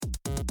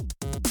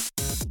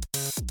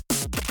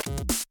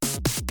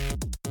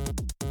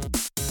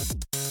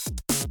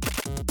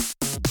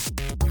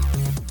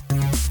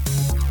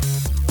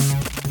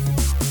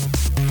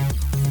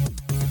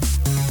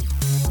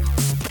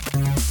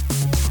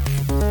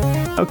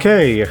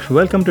Okay,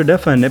 welcome to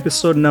Defin,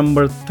 episode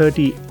number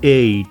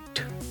 38,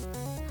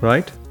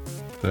 right?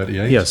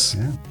 38? Yes.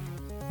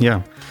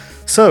 Yeah.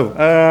 So,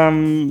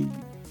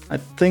 I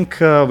think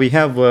we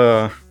have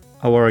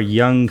our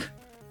young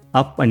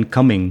up and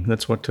coming,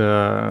 that's what,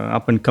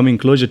 up and coming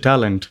closure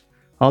talent,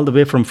 all the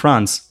way from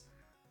France.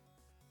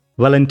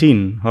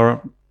 Valentin,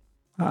 or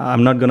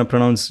I'm not going to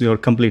pronounce your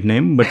complete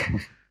name, but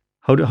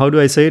how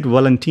do I say it?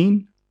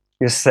 Valentin?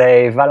 You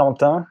say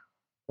Valentin,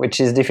 which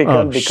is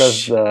difficult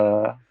because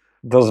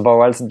those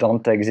vowels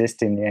don't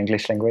exist in the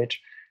English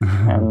language.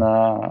 And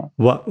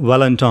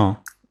Valentin.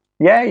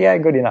 Yeah,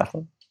 good enough.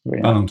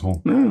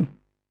 Valentin. Yeah.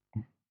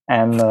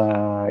 And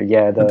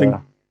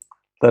the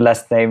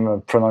last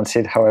name, pronounce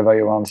it however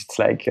you want. It's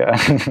like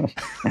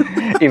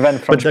even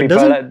French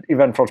people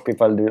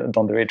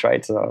don't do it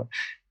right. So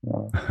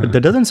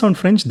that doesn't sound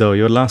French though.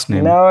 Your last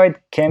name? No, it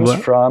comes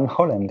from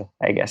Holland,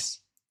 I guess.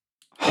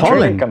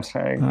 Holland comes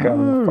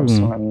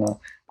from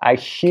I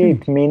hear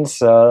it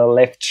means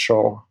left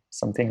shore,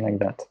 something like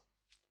that.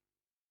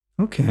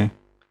 Okay.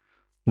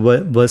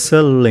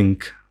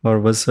 Waeselynck or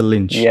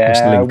Waeselynck.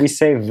 Yeah, we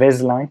say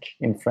Vaeselynck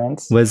in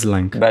France.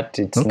 Waeselynck. But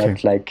it's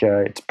not like,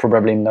 it's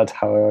probably not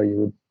how you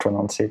would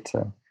pronounce it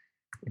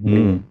in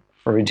the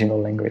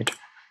original language.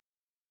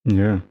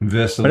 Yeah.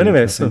 Vaeselynck, but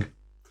anyway, so...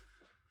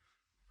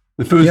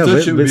 If it was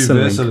Dutch, it would be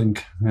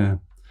Vaeselynck. Yeah.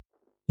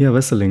 Yeah,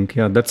 Waeselynck.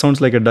 Yeah, that sounds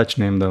like a Dutch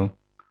name though.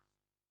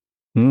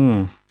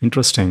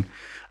 Interesting.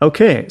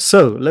 Okay,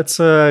 so let's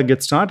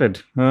get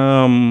started.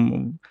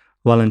 Valentin?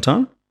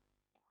 I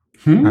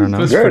don't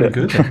know. That's pretty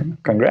good.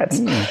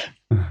 Congrats.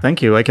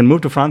 Thank you. I can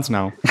move to France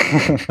now.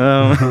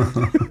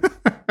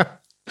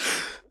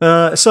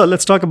 So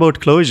let's talk about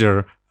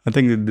closure. I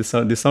think this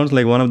sounds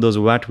like one of those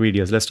WAT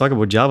videos. Let's talk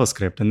about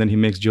JavaScript, and then he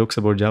makes jokes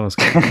about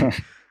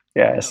JavaScript.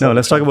 No,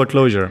 let's talk about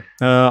closure.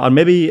 Or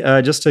maybe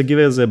just give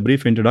us a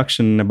brief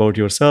introduction about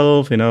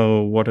yourself.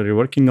 What are you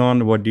working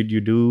on? What did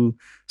you do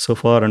so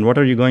far? And what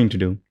are you going to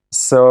do?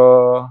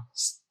 So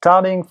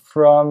starting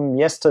from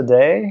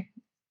yesterday,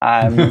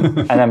 I'm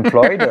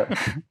unemployed.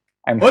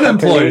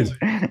 Unemployed?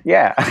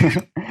 Yeah.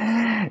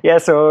 Yeah,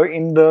 so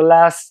in the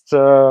last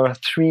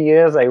 3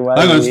 years, I was...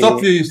 Hang on,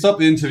 stop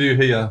the interview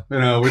here. We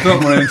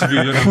don't want to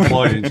interview you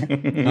unemployed.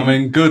 I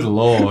mean, good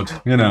Lord,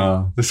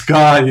 this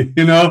guy,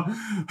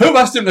 who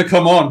asked him to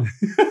come on?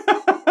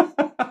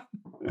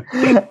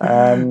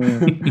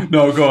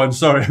 No, go on,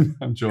 sorry,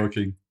 I'm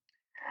joking.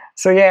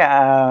 So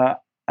yeah,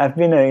 I've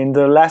been in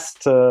the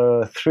last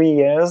 3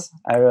 years.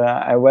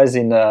 I was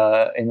in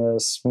a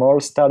small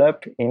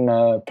startup in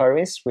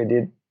Paris.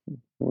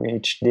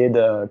 Which did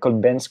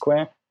called Ben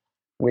Square,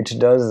 which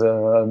does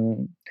a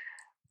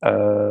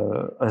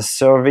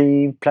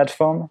survey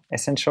platform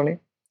essentially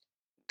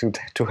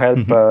to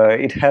help.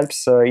 It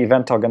helps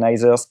event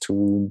organizers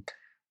to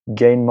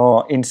gain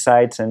more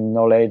insights and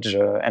knowledge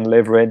and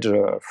leverage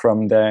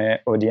from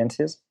their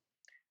audiences.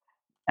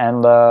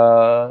 And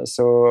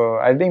so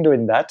I've been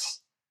doing that.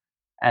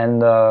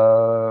 And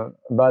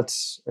about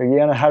a year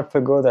and a half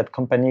ago, that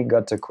company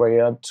got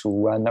acquired to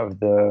one of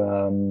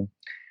the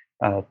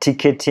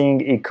ticketing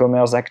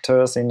e-commerce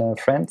actors in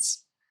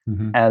France.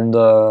 And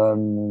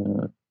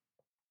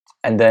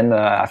then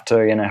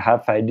after a year and a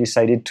half, I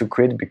decided to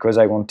quit because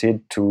I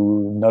wanted to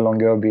no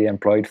longer be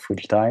employed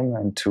full-time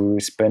and to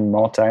spend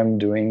more time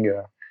doing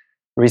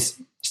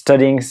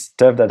studying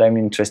stuff that I'm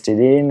interested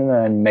in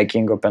and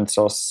making open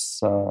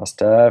source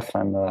stuff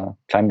and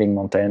climbing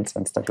mountains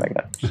and stuff like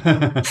that.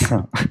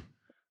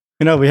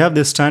 We have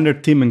this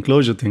standard theme in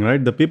closure thing,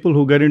 right? The people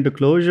who get into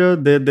closure,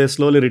 they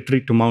slowly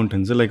retreat to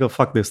mountains. They're like, oh,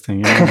 fuck this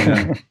thing.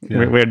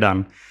 We're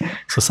done.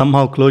 So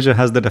somehow closure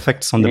has that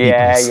effect on the people.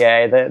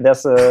 Yeah.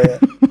 There's a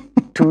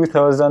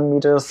 2,000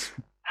 meters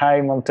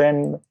high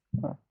mountain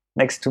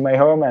next to my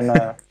home, and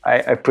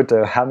I put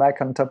a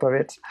hammock on top of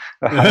it.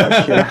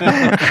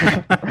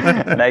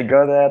 And I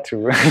go there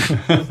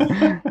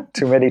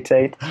to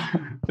meditate.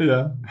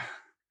 Yeah.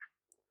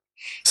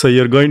 So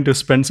you're going to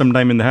spend some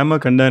time in the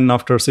hammock, and then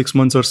after 6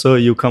 months or so,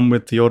 you come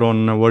with your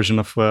own version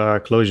of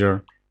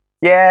closure.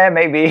 Yeah,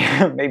 maybe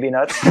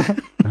not.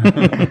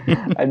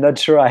 I'm not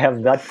sure I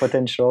have that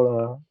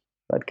potential,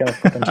 that kind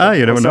of potential.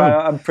 You never know.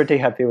 I'm pretty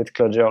happy with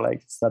closure.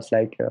 Like, it's not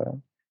like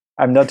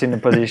I'm not in a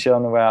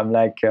position where I'm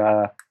like,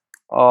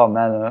 oh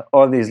man,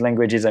 all these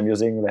languages I'm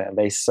using,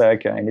 they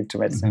suck. I need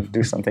to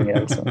do something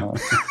else.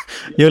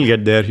 You'll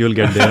get there.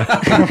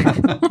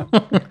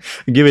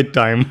 Give it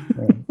time.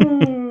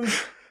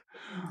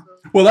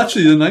 Well,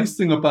 actually, the nice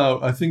thing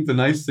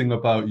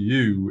about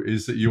you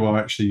is that you are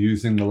actually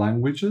using the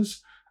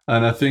languages.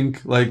 And I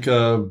think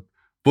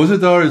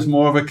Buzadar is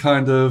more of a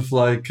kind of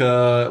like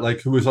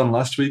who was on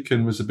last week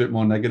and was a bit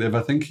more negative.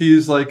 I think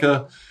he's I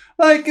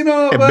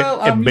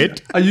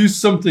use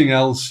something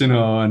else,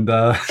 and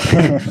I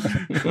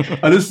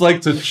just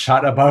like to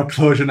chat about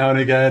closure now and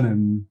again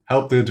and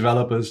help the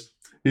developers.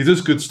 He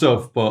does good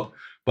stuff, but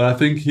I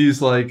think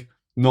he's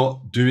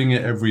not doing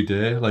it every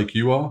day like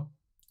you are.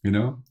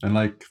 And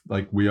like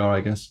we are, I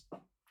guess.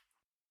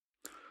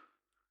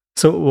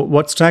 So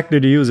what stack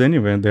did you use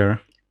anyway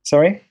there?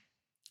 Sorry?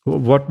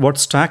 What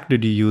stack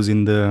did you use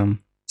in the in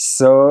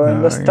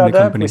the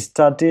startup, company? We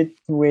started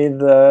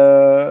with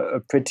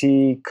a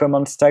pretty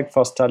common stack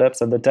for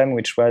startups at the time,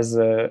 which was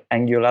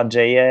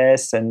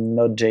AngularJS and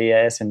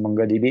Node.js and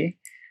MongoDB.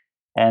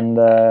 And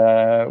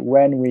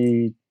when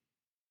we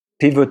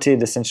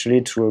pivoted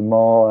essentially to a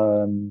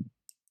more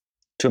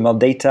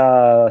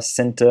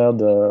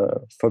data-centered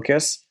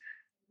focus,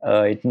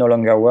 it no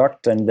longer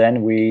worked, and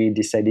then we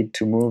decided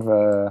to move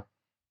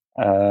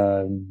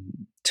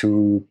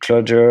to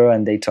Clojure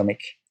and Datomic.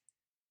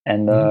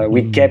 And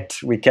we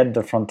kept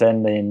the front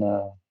end in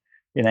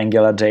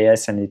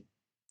AngularJS, and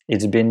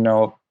it's been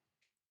our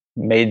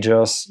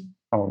major,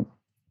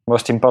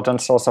 most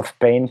important source of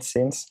pain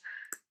since.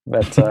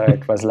 But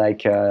it was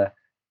like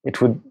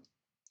it would,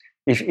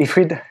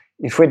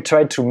 if we'd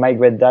tried to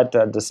migrate that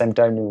at the same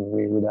time,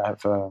 we would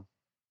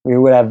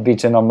have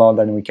beaten on more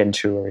than we can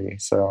chew, really.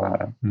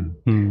 So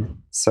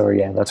so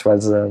yeah, that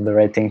was the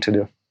right thing to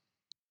do.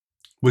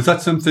 Was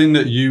that something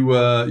that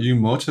you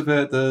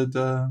motivated,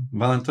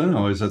 Valentin,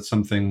 or is that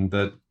something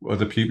that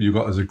other people you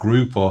got as a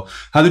group, or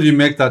how did you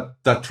make that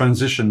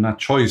transition, that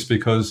choice?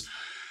 Because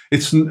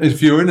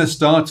if you're in a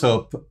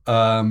startup,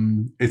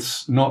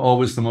 it's not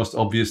always the most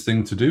obvious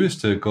thing to do is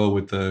to go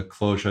with the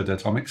Clojure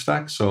Datomic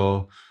stack.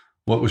 So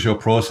what was your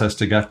process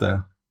to get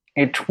there?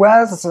 It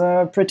was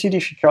pretty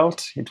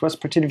difficult. It was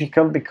pretty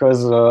difficult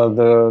because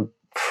the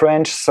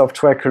French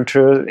software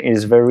culture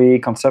is very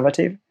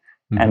conservative.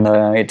 And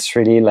it's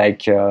really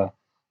like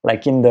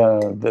in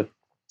the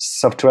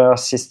software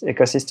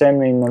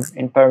ecosystem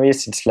in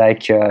Paris, it's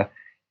like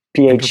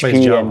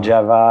PHP and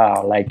Java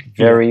are like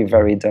very,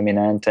 very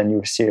dominant, and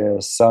you see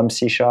some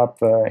C#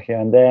 here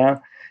and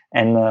there,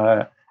 and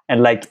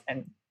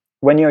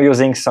when you're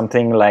using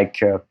something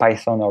like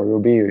Python or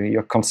Ruby,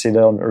 you're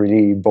considered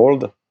really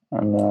bold.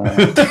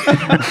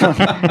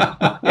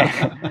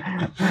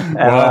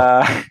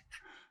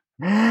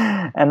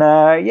 And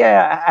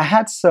yeah, I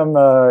had some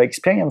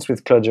experience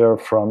with Clojure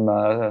from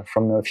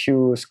a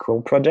few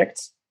school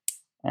projects,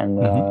 and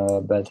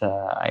but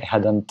I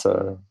hadn't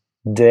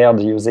dared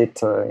use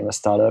it in a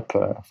startup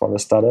for the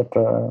startup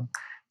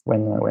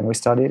when we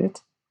started it,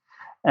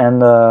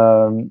 and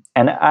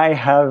I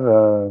have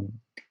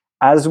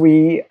as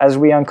we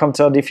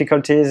encountered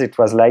difficulties, it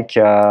was like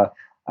it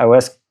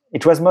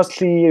was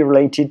mostly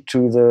related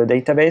to the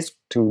database,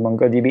 to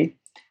MongoDB,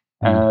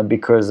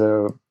 because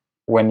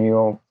when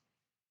your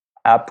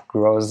app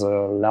grows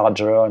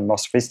larger and more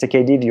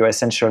sophisticated, you're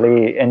using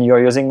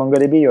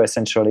MongoDB, you're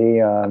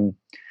essentially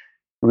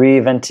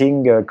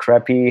reinventing a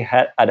crappy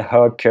ad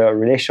hoc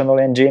relational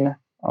engine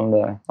on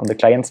the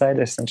client side,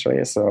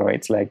 essentially. So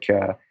it's like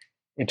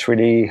it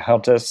really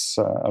hurt us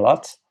a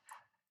lot.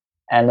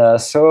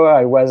 And so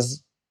I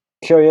was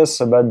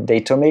curious about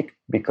Datomic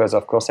because,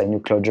 of course, I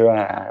knew Clojure.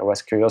 I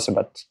was curious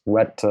about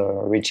what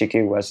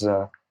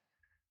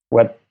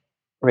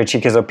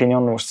Richike's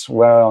opinions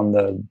were on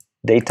the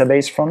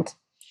database front.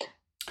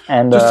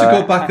 And just to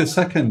go back a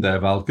second there,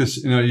 Val,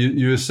 because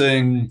you were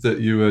saying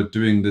that you were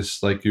doing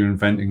this, like you're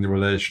inventing the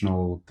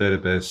relational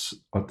database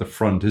at the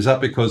front. Is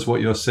that because what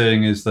you're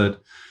saying is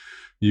that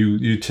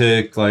you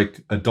take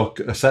like a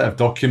set of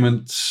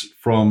documents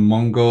from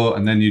Mongo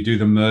and then you do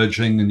the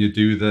merging and you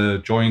do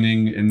the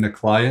joining in the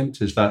client?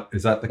 Is that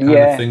the kind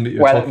of thing that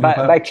you're talking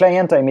about? By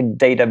client, I mean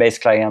database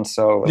client.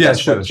 So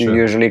that's what you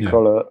usually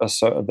call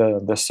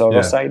the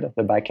server side,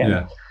 the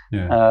backend.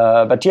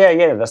 But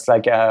that's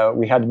like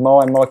we had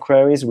more and more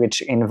queries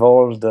which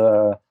involved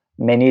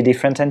many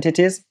different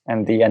entities,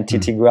 and the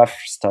entity graph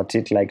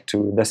started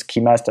the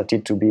schema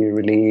started to be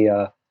really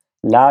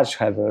large,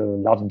 have a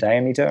large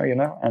diameter,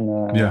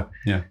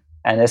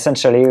 and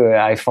essentially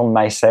I found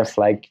myself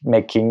like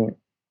making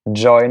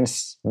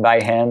joins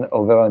by hand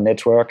over a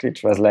network.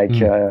 It was like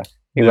it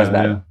was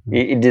bad.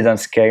 It didn't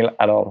scale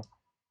at all,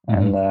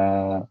 and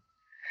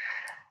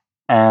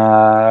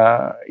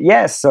I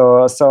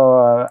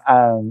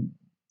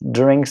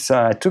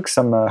took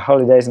some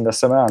holidays in the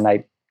summer and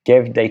I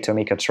gave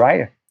Datomic a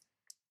try,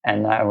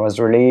 and I was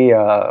really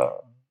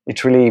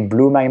it really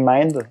blew my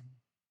mind,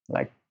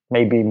 like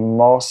maybe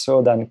more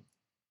so than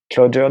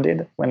Clojure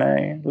did when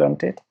I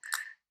learned it.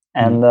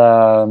 And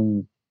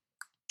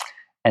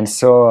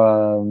so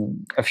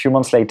a few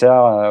months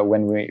later,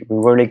 when we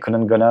really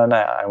couldn't go on,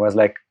 I was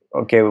like,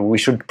 okay, we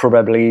should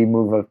probably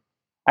move.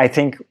 I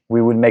think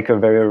we would make a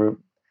very,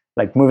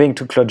 like moving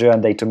to Clojure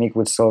and Datomic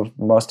would solve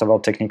most of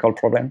our technical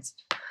problems.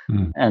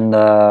 And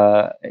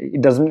it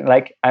doesn't,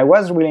 like, I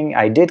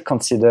did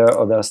consider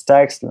other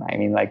stacks, I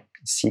mean, like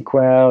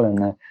SQL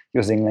and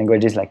using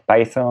languages like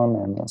Python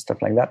and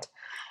stuff like that.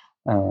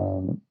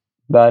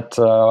 But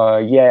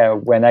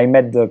when I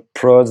met the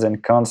pros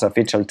and cons of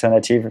each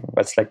alternative,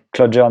 it's like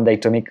Clojure and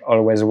Datomic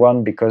always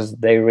won because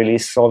they really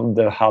solved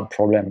the hard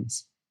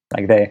problems.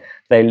 Like they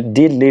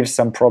did leave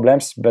some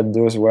problems, but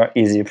those were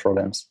easy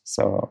problems.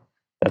 So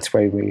that's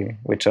why we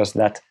chose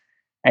that.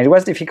 And it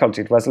was difficult.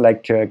 It was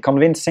like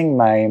convincing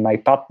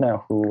my partner,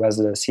 who was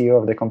the CEO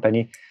of the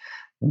company,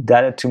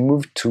 that to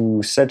move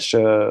to such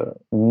a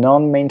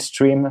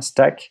non-mainstream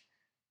stack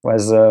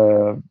was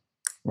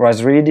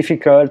was really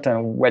difficult.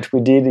 And what we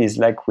did is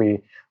like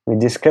we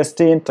discussed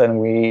it, and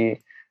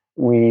we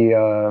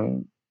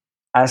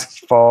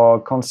asked for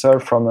counsel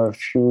from a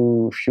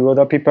few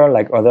other people,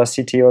 like other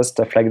CTOs,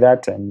 stuff like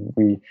that. And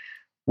we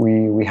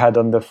had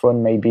on the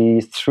phone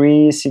maybe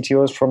 3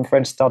 CTOs from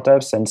French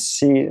startups and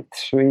 2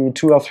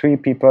 or 3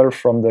 people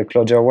from the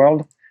Clojure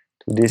world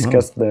to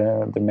discuss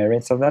the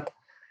merits of that.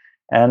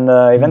 And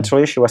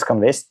eventually she was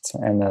convinced,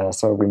 and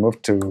so we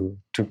moved to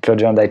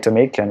Clojure and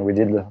Datomic, and we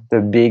did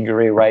the big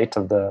rewrite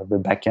of the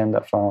backend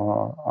of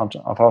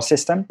our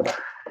system,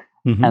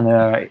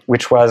 and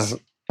which was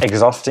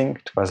exhausting.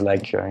 It was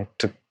like it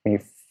took me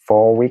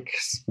 4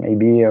 weeks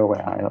maybe.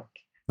 Where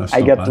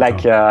I got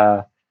like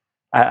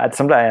at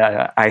some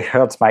time I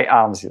hurt my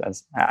arms.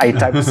 I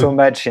typed so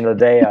much in a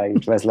day.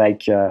 It was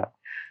like it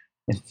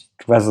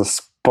was a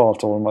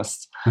sport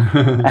almost.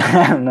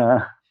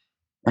 And,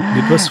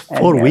 it was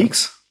 4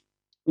 weeks.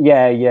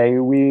 Yeah.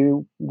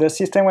 The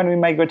system when we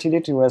migrated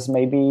it was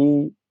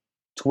maybe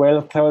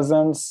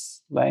 12,000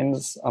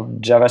 lines of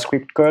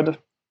JavaScript code,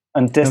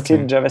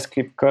 untested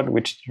JavaScript code,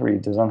 which really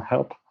doesn't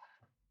help.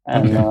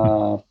 And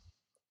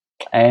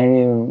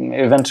and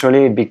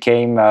eventually it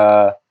became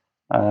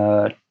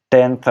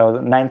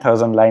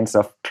 9,000 lines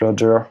of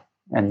Clojure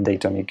and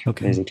Datomic,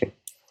 basically.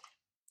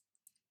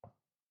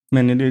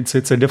 I mean, it's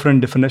a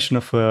different definition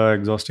of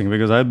exhausting,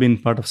 because I've been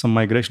part of some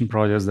migration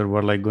projects that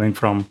were like going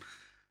from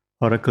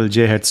Oracle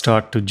JHead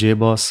Start to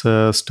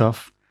JBoss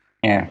stuff.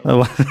 Yeah,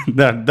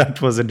 that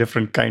was a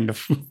different kind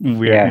of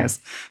weirdness.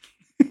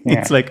 Yeah.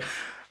 It's like,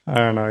 I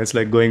don't know. It's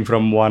like going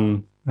from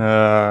one,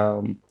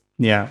 pan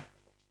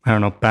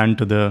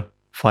to the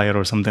fire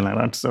or something like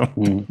that. So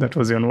that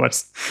was even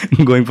worse.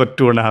 Going for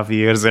 2.5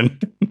 years and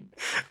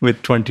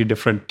with 20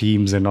 different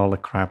teams and all the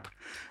crap.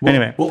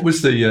 Anyway, what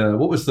was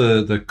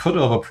the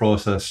cutover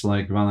process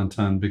like,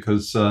 Valentin?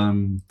 Because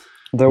the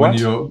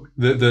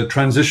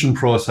transition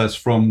process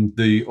from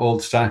the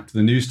old stack to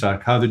the new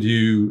stack, how did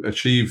you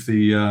achieve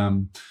the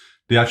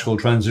actual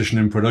transition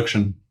in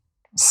production?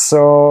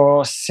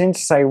 So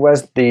since I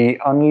was the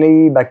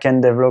only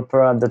backend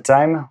developer at the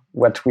time,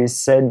 what we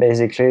said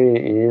basically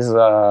is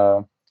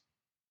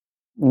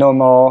no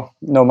more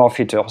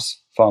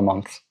features for a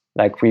month.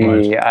 Like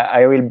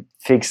I will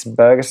fix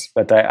bugs,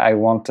 but I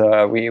won't.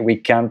 We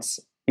can't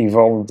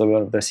evolve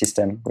the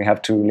system. We have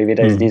to leave it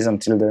as is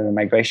until the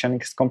migration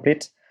is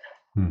complete.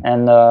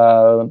 And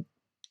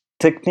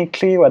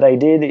technically, what I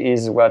did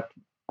is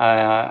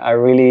I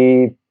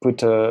really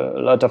put a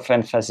lot of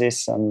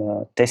emphasis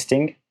on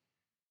testing,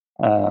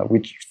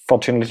 which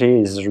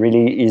fortunately is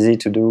really easy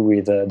to do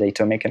with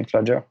Datomic and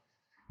Clojure.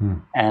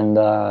 And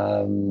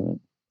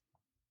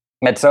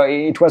but so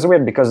it was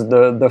weird because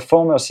the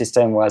former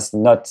system was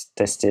not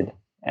tested,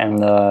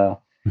 and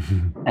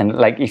and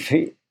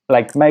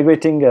like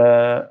migrating,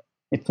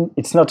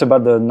 it's not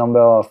about the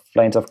number of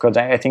lines of code.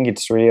 I think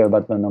it's really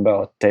about the number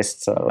of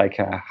tests,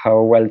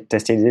 how well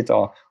tested is it,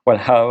 or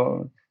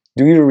how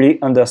do you really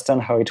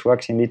understand how it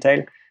works in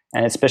detail?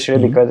 And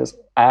especially because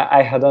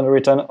I hadn't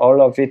written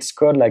all of its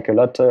code. Like a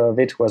lot of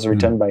it was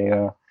written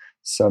by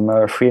some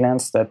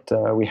freelance that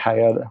we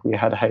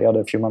had hired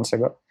a few months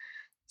ago.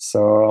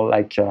 So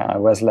I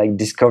was like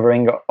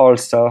discovering all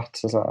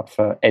sorts of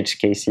edge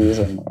cases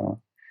and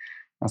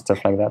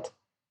stuff like that.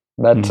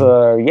 But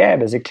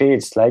basically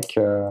it's like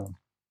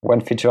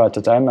one feature at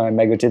a time. I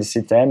migrated the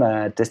system,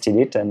 I tested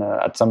it, and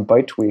at some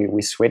point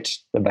we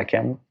switched the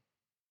backend.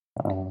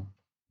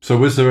 So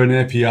was there an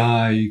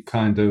API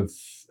kind of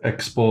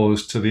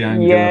exposed to the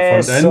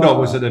Angular front end, or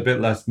was it a bit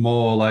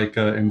more like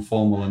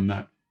informal than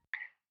that?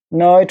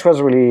 No, it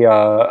was really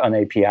an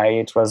API.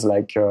 It was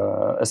like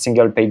a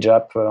single page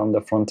app on the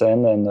front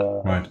end and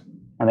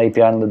an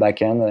API on the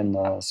back end. And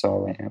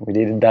so we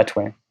did it that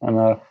way.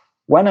 And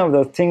one of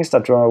the things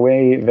that were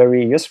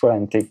very useful,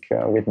 I think,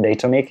 with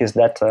Datomic is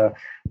that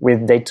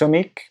with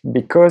Datomic,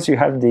 because you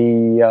have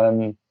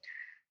you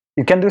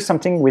can do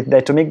something with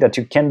Datomic that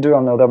you can do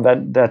on other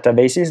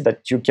databases,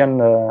 that you can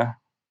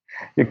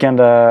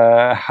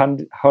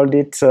hold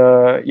it,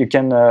 you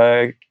can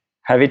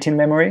have it in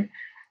memory.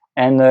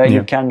 And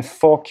you can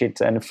fork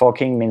it, and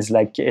forking means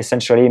like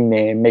essentially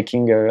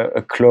making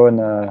a clone,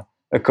 a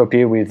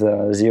copy with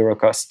zero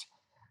cost.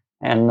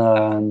 And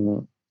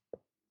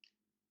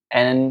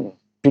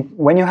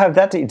when you have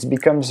that, it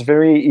becomes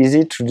very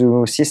easy to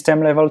do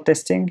system level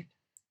testing.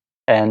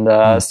 And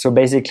so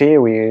basically,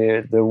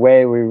 the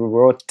way we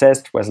wrote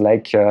test was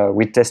like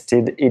we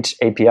tested each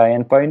API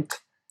endpoint,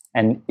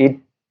 and it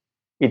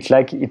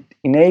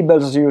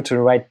enables you to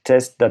write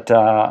tests that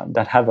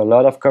have a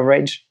lot of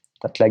coverage.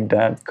 That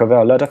cover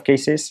a lot of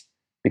cases,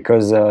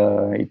 because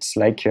it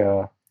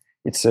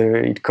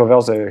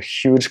covers a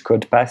huge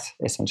code path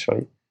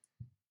essentially.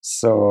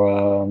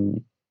 So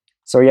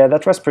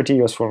that was pretty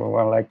useful.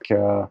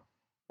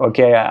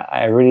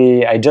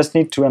 I just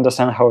need to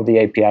understand how the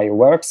API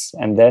works,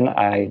 and then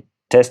I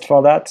test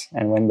for that.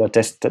 And when the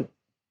test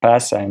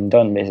pass, I'm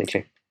done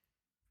basically.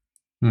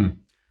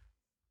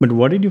 But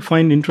what did you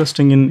find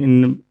interesting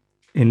in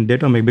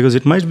Datomic? Because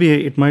it might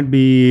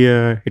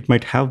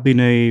have been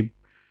a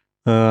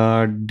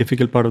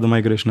difficult part of the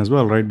migration as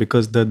well, right?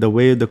 Because the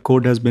way the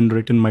code has been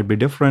written might be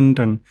different,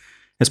 and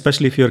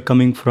especially if you're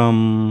coming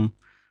from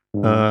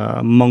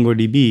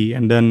MongoDB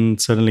and then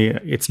suddenly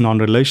it's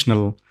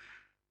non-relational.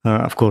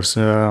 Of course,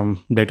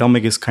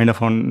 Datomic is kind of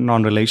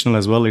non-relational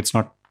as well. It's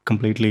not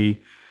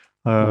completely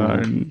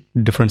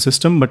different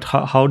system. But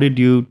how did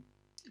you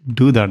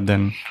do that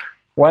then?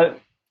 Well,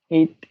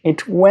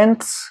 it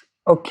went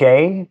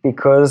okay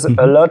because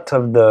a lot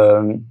of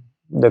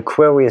the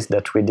queries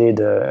that we did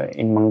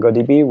in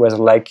MongoDB was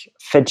like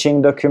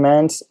fetching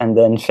documents and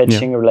then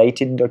fetching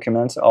related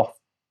documents or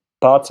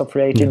parts of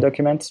related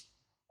documents.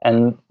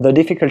 And the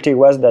difficulty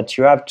was that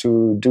you have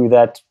to do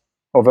that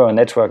over a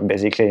network,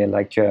 basically.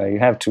 Like you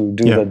have to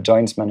do the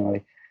joins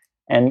manually.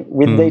 And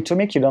with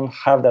Datomic, you don't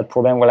have that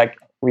problem. Well, like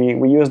we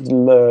used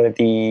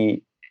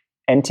the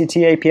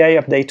entity API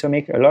of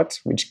Datomic a lot,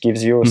 which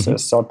gives you a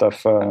sort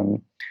of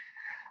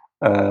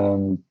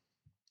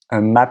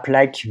a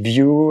map-like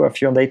view of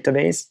your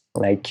database.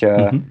 Like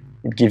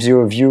it gives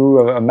you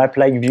a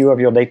map-like view of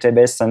your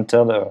database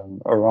centered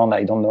around,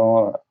 I don't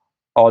know,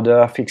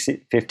 order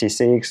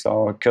 56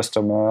 or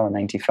customer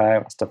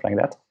 95, stuff like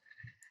that.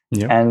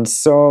 Yeah. And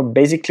so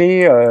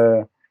basically,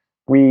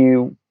 we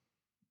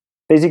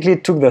basically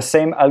took the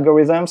same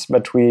algorithms,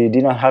 but we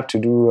didn't have to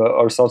do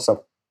all sorts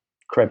of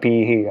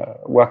crappy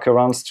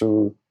workarounds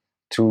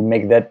to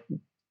make that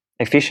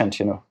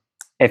efficient,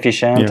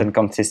 and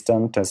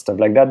consistent and stuff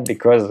like that,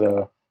 because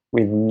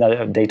with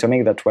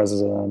Datomic that was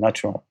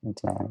natural.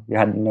 You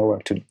had no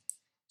work to do.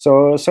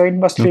 So it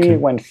mostly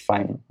went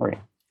fine, really.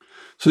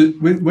 So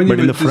when you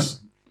were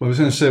I was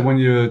going to say when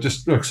you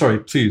just sorry,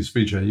 please,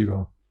 Vijay, you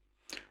go.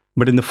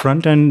 But in the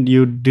front end,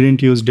 you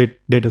didn't use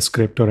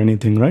DataScript or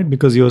anything, right?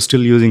 Because you're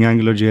still using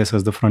AngularJS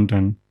as the front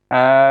end.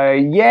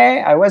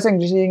 Yeah, I was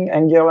using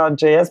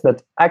AngularJS,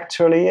 but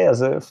actually, as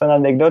a fun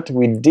anecdote,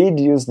 we did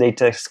use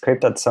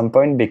DataScript at some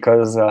point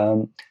because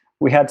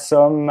we had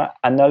some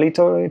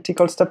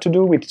analytical stuff to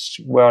do,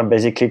 which were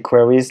basically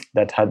queries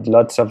that had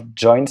lots of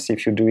joins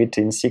if you do it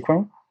in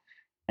SQL.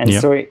 And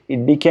so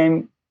it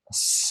became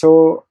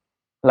so,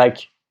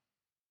 like,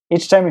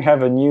 each time we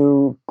have a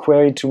new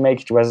query to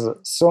make, it was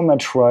so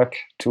much work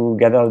to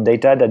gather the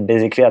data that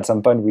basically at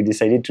some point we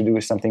decided to do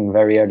something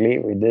very ugly.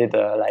 We did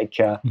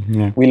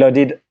we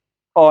loaded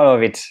all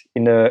of it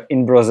in a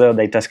in-browser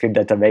DataScript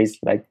database,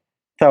 like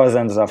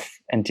thousands of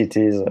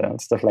entities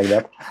and stuff like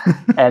that.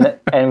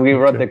 and we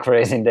wrote the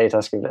queries in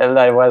DataScript. And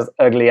that was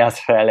ugly as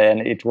hell,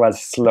 and it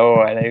was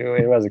slow, and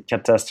it was a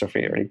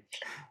catastrophe, really.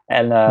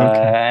 And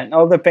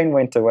all the pain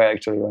went away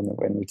actually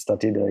when we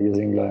started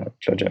using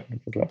Clojure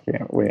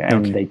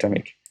and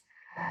Datomic.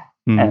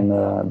 And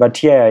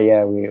but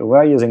we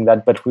were using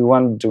that, but we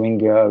weren't doing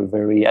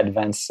very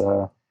advanced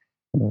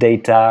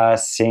data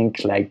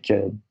sync like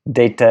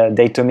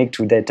Datomic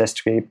to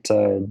DataScript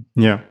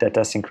data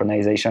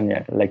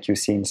synchronization, like you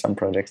see in some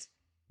projects.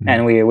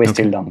 And we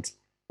still don't.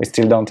 We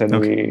still don't, and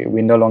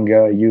we no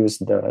longer use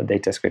the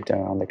DataScript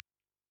around the.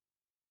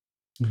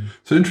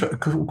 So,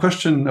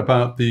 question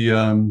about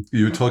the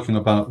you were talking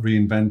about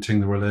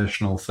reinventing the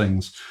relational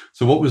things.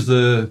 So,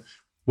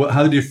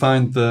 how did you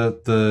find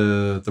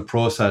the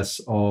process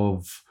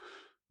of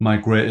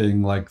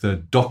migrating like the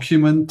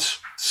document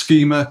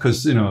schema?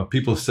 Because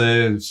people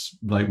say it's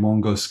like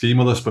Mongo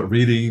schemaless, but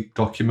really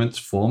documents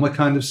form a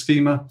kind of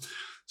schema.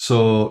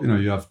 So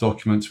you have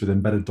documents with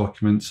embedded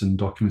documents, and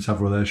documents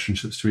have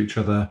relationships to each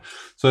other.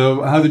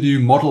 So how did you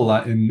model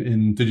that?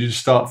 Did you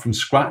start from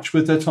scratch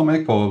with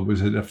Datomic, or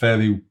was it a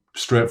fairly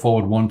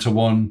straightforward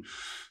one-to-one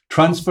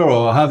transfer,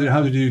 or how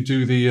did you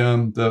do the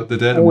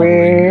data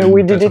modeling?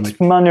 We did it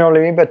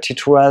manually, but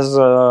it was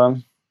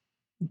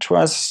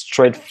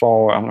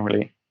straightforward,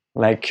 really.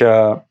 Like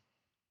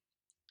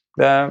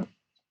the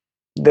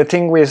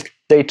thing with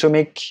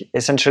Datomic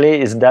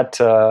essentially is that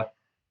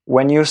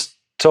when you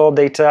store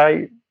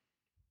data,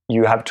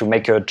 you have to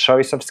make a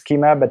choice of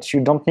schema, but you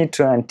don't need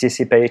to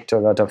anticipate a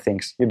lot of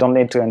things. You don't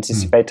need to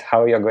anticipate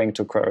how you're going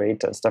to query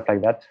it and stuff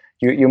like that.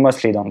 You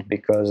mostly don't,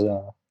 because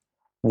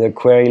the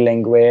query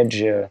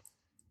language,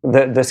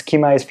 the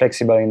schema is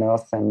flexible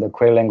enough, and the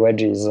query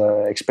language is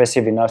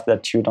expressive enough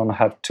that you don't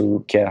have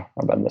to care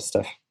about that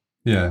stuff.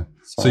 Yeah.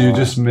 So you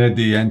just made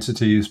the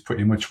entities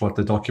pretty much what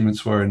the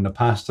documents were in the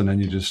past, and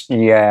then you just run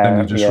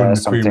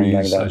the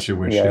queries as you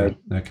wish.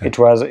 It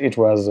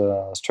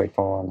was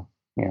straightforward.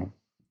 Yeah.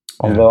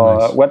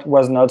 Although what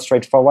was not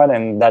straightforward,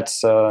 and that's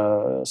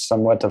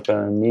somewhat of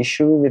an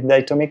issue with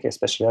Datomic,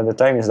 especially at the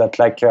time, is that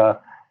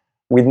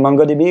with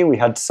MongoDB we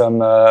had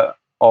some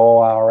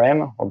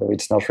ORM, although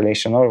it's not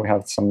relational. We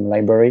have some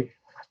library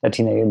that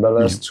enable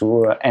us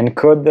to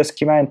encode the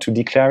schema and to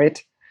declare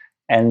it.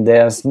 And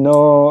there's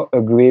no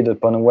agreed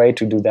upon way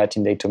to do that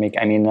in Datomic.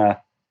 I mean,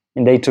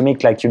 in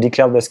Datomic, you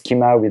declare the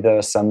schema with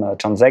some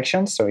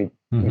transactions, so you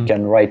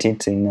can write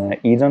it in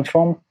hidden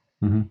form.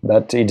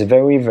 But it's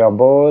very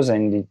verbose,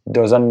 and it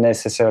doesn't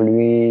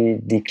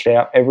necessarily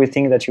declare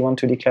everything that you want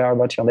to declare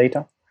about your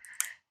data,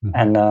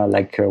 and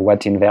what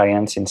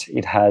invariants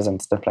it has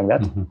and stuff like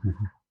that.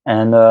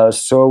 And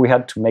so we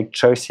had to make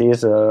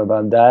choices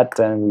about that,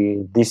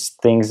 and these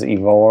things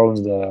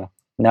evolved.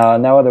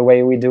 Now the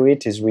way we do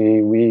it is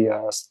we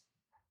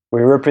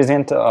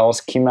represent our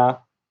schema,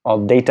 our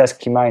data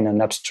schema, in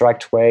an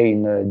abstract way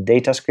in a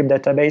data script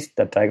database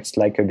that acts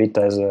like a bit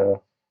as a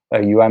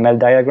UML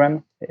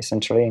diagram,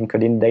 essentially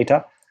encoding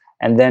data,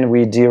 and then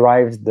we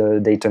derive the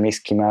datomic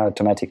schema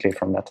automatically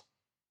from that.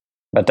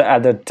 But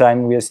at the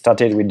time we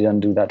started, we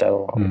didn't do that at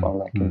all,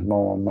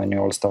 more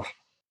manual stuff.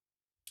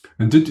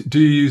 And do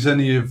you use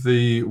any of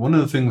one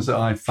of the things that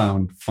I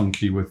found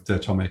funky with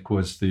Datomic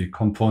was the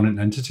component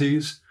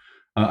entities.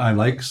 I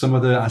like some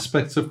of the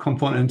aspects of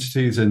component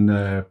entities in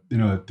the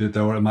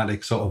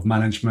automatic sort of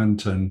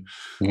management, and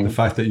the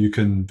fact that you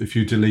can, if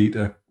you delete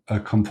a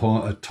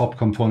top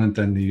component,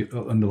 then the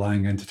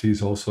underlying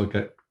entities also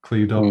get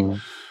cleared up.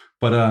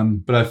 But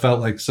I felt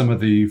like some of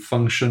the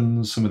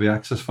functions, some of the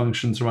access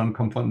functions around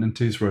component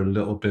entities were a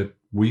little bit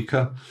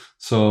weaker.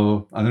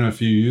 So I don't know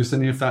if you used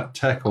any of that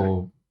tech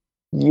or.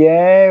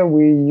 Yeah,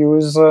 we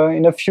use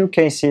in a few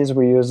cases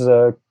we use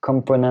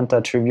component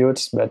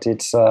attributes, but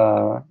it's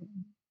more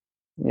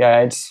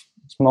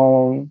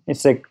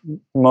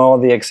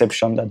the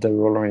exception than the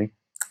rule, really.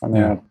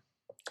 And,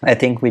 I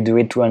think we do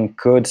it to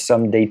encode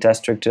some data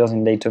structures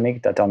in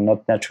Datomic that are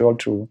not natural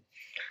to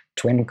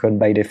encode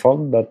by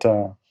default, but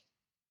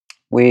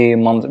we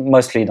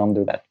mostly don't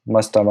do that.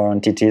 Most of our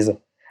entities,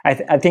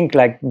 I think,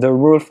 like the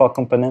rule for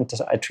component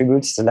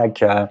attributes is like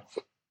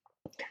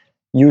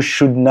you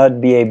should not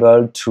be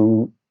able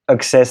to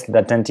access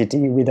that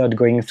entity without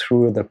going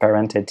through the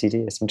parent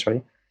entity,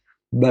 essentially.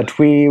 But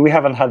we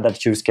haven't had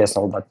that use case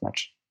all that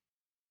much.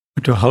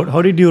 So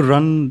how did you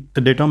run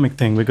the Datomic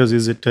thing? Because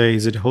is it a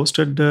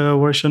hosted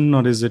version,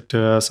 or is it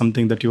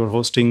something that you are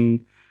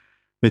hosting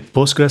with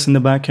Postgres in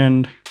the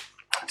backend?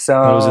 So,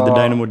 or is it the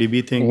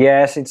DynamoDB thing?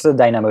 Yes, it's a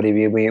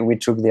DynamoDB. We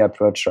took the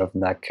approach of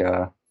like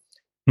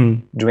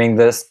doing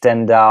the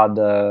standard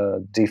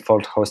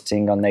default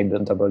hosting on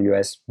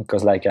AWS,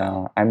 because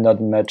I'm not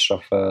much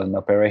of an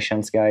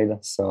operations guy,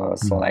 so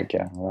I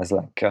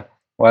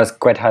was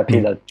quite happy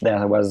that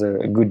there was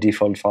a good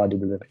default for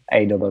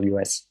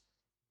AWS.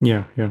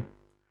 Yeah.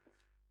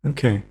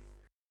 Okay.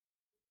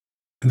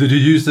 Did you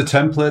use the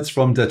templates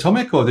from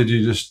Datomic, or did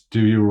you just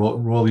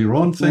roll your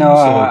own things? No,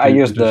 I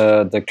used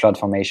the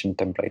CloudFormation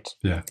template.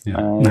 Yeah.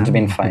 It's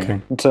been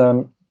fine.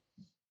 Okay.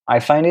 I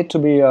find it to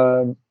be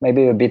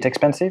maybe a bit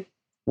expensive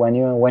when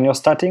you're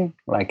starting.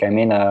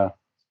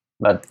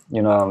 But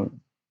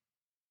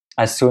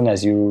as soon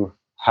as you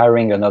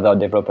hiring another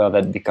developer,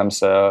 that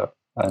becomes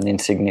an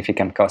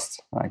insignificant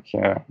cost.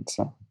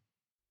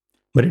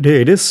 But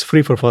it is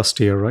free for first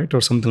year, right,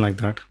 or something like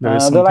that.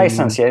 The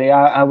license,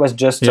 I was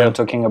just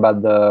talking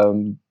about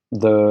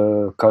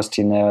the cost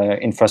in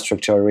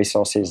infrastructure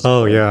resources.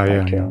 Oh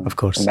of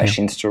course,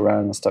 machines to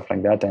run and stuff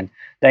like that. And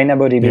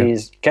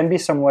DynamoDB can be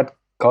somewhat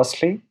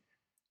costly,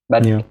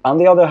 but on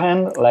the other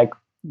hand, like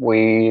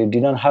we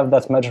didn't have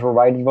that much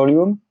write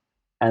volume,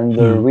 and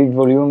the read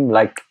volume,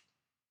 like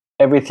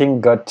everything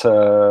got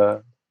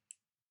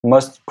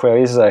most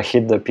queries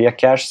hit the peer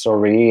cache, so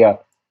really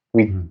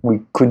we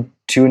could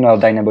tune our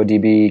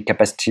DynamoDB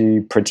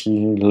capacity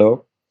pretty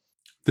low.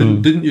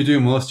 Didn't you do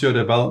most of your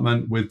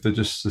development with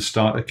the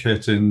starter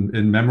kit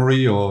in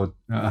memory, or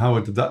how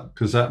did that?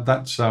 Because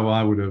that's how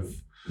I would have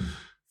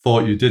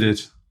thought you did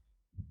it,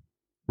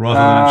 rather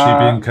than actually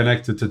being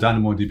connected to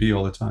DynamoDB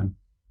all the time.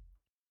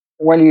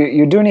 Well,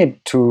 you do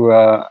need to.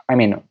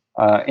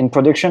 In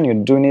production, you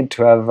do need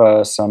to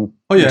have some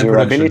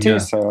durability.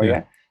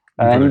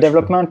 In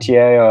development,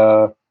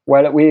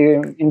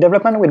 in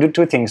development we do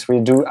two things. We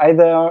do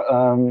either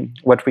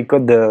what we call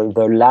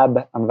the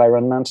lab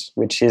environment,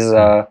 which is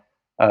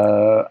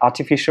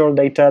artificial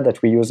data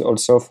that we use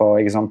also for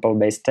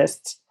example-based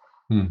tests,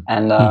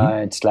 and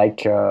it's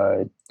like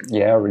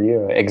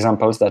really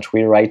examples that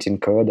we write in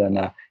code,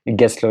 and it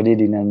gets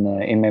loaded in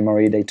an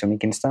in-memory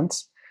Datomic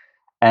instance.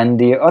 And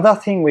the other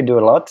thing we do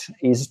a lot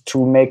is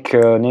to make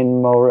an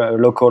in-more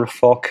local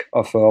fork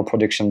of our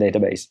production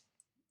database.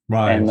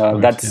 Right, and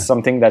that's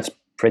something that's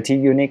pretty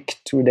unique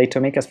to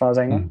Datomic as far as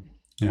I know.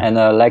 And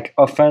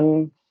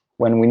often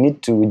when we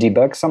need to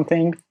debug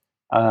something,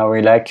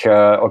 we're like,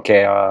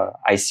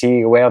 I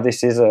see where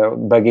this is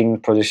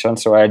bugging production,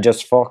 so I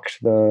just fork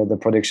the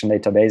production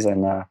database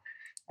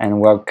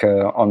and work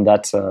on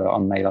that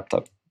on my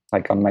laptop,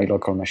 like on my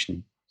local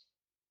machine.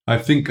 I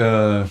think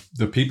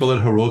the people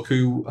at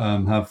Heroku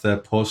have their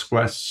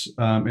Postgres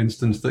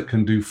instance that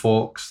can do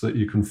forks, that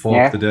you can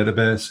fork the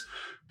database.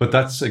 But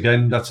that's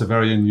a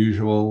very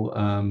unusual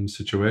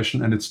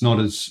situation, and it's not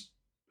as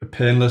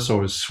painless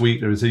or as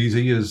sweet or as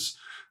easy as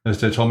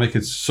Datomic.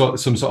 It's some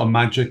sort of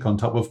magic on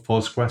top of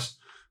Postgres.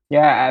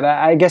 Yeah,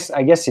 I guess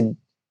it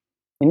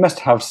must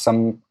have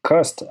some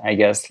cost. I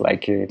guess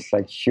it's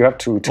like you have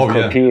to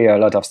copy a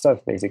lot of stuff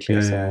basically.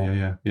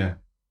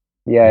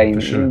 Yeah, in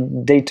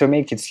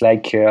Datomic, it's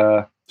like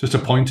just a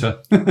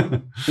pointer.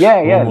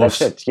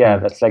 That's it.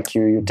 That's like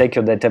you take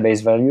your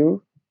database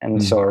value.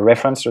 And so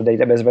reference to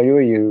database value,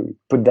 you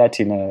put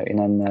that in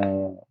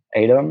an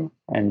ADOM,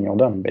 and you're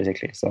done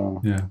basically.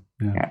 So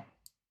Yeah.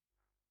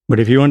 But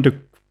if you want to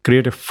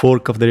create a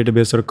fork of the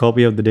database or a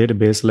copy of the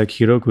database like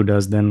Heroku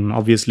does, then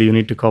obviously you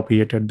need to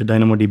copy it at the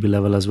DynamoDB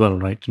level as well,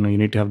 right? You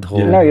need to have the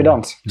whole No, you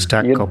don't.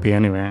 stack copy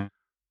anyway.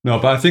 No,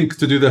 but I think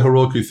to do the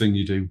Heroku thing,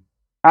 you do.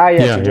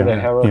 To do the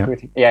Heroku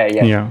thing.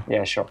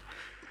 Yeah, sure.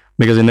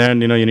 Because in the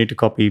end, you need to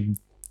copy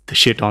the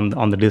shit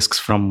on the disks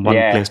from one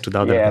place to the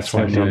other. That's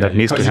what that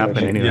needs to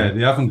happen anyway. Yeah,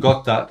 they haven't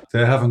got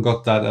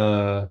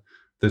that.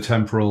 The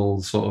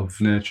temporal sort of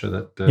nature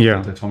that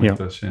Atomic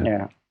does.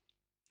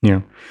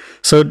 Yeah.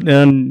 So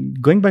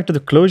going back to the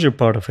Clojure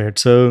part of it,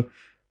 so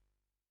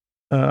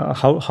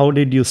how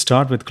did you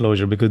start with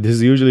Clojure? Because this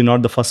is usually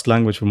not the first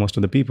language for most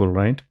of the people,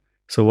 right?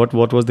 So what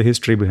was the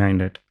history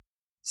behind it?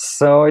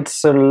 So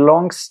it's a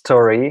long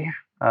story.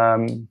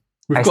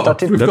 We've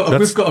got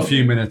a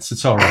few minutes.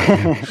 It's all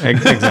right.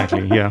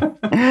 Exactly. Yeah.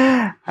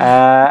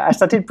 I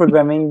started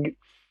programming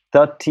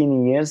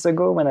 13 years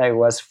ago when I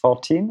was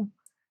 14.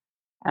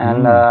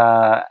 And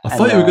I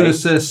thought you were going to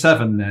say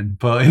 7 then,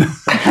 but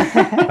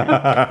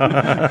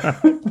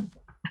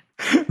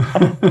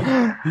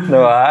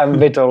no, I'm a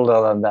bit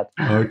older than that.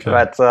 Okay.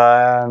 But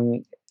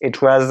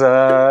it was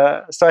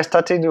so I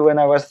started when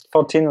I was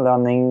 14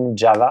 learning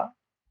Java.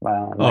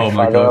 My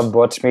father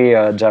bought me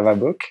a Java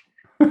book,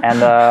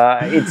 and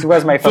it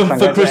was my first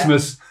language for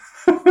Christmas.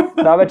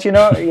 No, but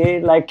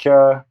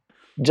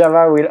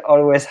Java will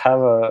always have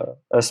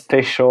a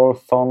special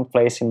fond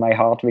place in my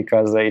heart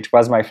because it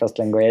was my first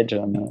language,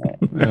 and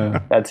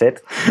that's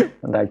it.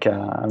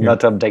 I'm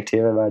not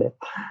objective about it.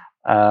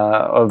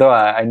 Although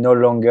I no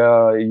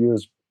longer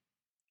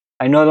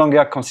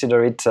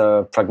consider it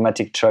a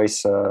pragmatic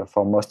choice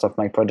for most of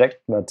my projects,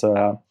 but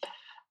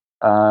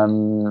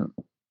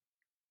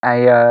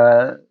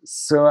I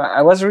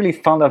was really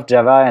fond of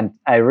Java, and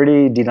I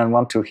really didn't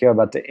want to hear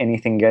about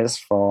anything else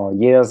for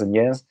years and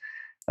years.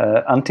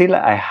 Until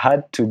I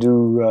had to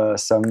do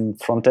some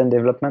front-end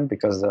development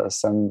because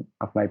some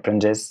of my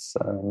projects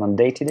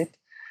mandated it.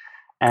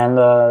 And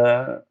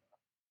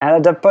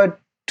at that point,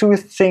 two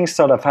things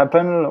sort of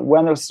happened.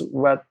 One was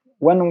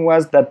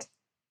that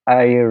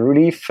I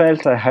really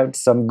felt I had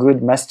some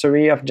good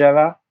mastery of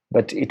Java,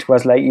 but it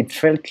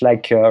felt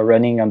like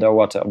running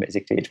underwater,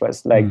 basically. It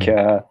was like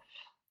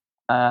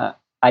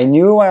I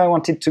knew where I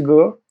wanted to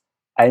go.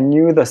 I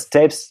knew the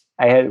steps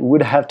I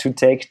would have to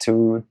take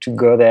to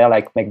go there,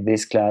 like make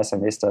this class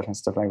and this stuff and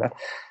stuff like that.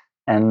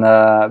 And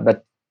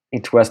but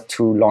it was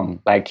too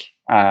long.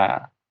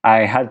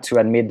 I had to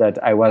admit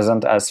that I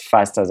wasn't as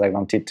fast as I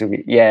wanted to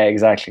be. Yeah,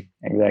 exactly.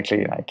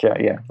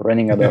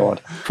 Running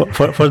underwater.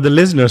 For the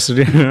listeners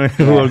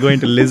who are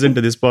going to listen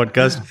to this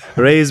podcast,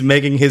 Ray is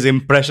making his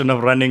impression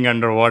of running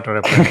underwater,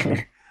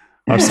 apparently.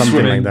 Or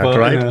something like that,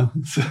 right? Yeah.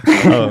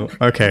 Oh,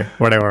 okay,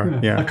 whatever.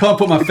 Yeah. I can't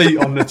put my feet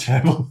on the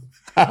table.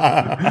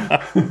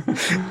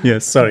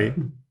 Yes, sorry.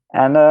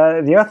 And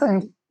the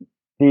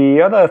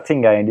other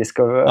thing I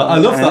discovered. I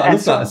love that. I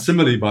love that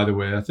simile, by the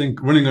way. I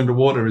think running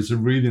underwater is a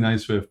really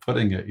nice way of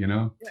putting it.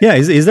 Yeah,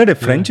 is that a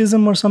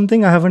Frenchism or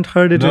something? I haven't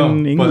heard it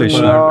in English.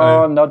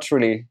 No, not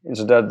really.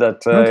 It's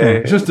that.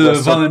 Okay. Just a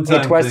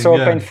Valentin. It was so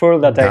painful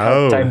that I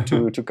had time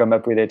to come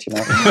up with it.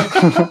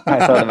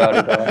 I thought about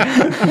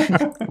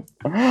it.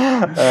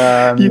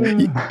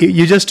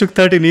 You just took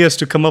 13 years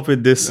to come up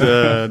with this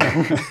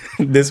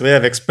this way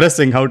of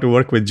expressing how to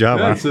work with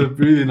Java. Yeah, it's a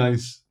really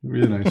nice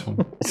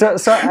one. So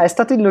I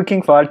started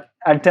looking for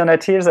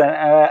alternatives, and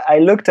I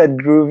looked at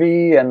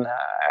Groovy, and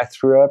I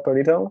threw up a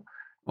little.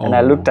 And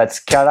I looked at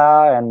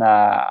Scala, and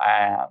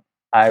I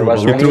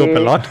was really... You threw up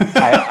a lot?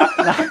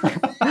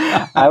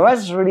 I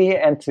was really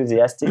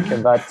enthusiastic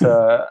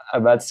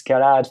about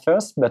Scala at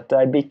first, but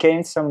I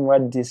became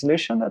somewhat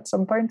disillusioned at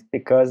some point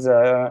because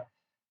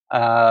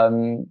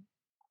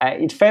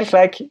it felt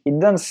like it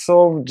didn't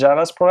solve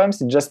Java's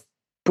problems. It just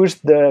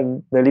pushed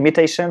the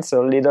limitations a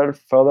little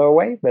further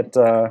away, but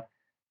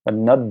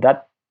not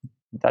that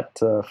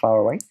far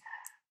away.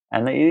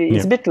 And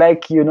it's a bit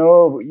like,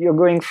 you're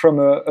going from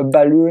a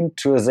balloon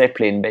to a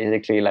Zeppelin,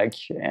 basically.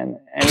 And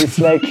it's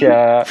like...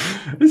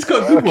 It's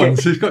got good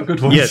ones. It's got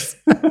good ones. Yes.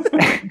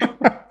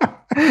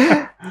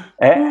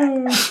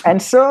 And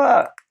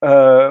so,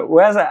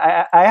 whereas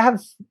I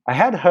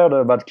had heard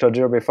about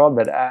Clojure before,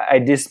 but I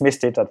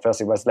dismissed it at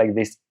first. It was like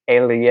this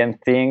alien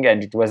thing,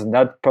 and it was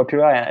not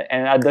popular.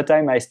 And at the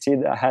time, I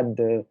still had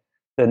the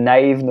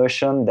naive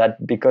notion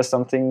that because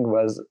something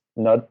was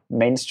not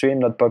mainstream,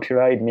 not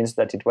popular, it means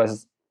that it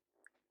was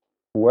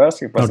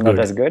worse. It was not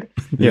as good.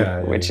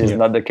 Which is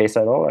not the case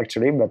at all,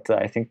 actually. But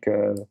I think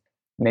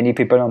many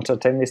people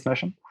entertain this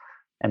notion,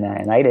 and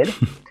I did.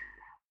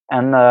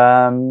 And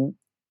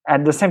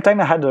at the same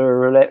time, I had a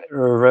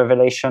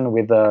revelation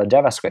with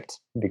JavaScript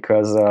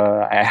because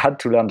I had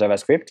to learn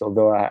JavaScript,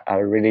 although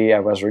I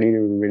was really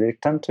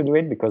reluctant to do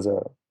it because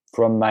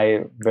from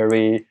my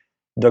very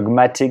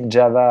dogmatic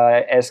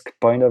Java-esque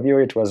point of view,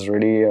 it was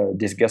really a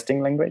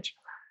disgusting language.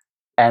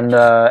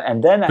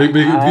 And then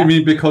you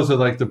mean because of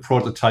like the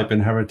prototype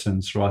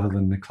inheritance rather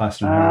than the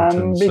class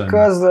inheritance?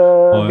 Because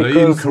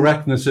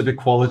incorrectness of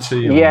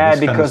equality. Yeah,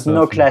 because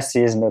no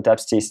classes, no type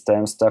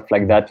system, stuff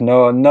like that.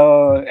 No,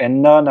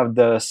 and none of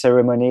the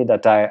ceremony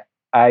that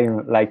I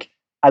like.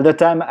 At the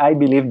time, I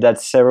believed that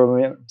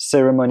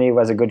ceremony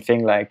was a good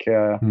thing, like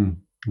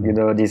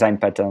design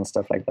patterns,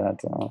 stuff like that.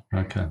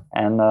 Okay.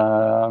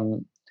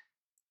 And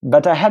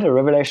but I had a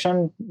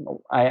revelation.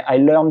 I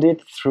learned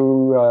it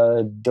through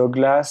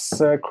Douglas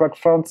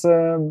Crockford's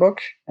book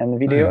and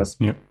videos.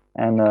 Yeah.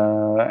 And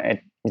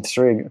it's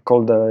really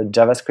called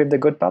JavaScript: The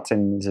Good Parts,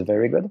 and it's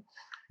very good.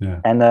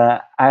 Yeah. And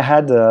I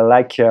had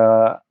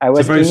I was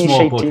it's a very initiated.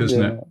 small book,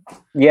 isn't it?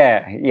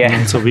 Yeah.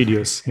 And so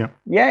videos.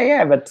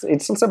 Yeah. But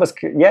it's also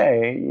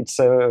it's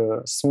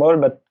small,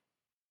 but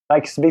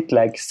like a bit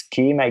like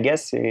Scheme, I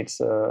guess. It's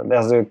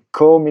there's a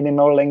core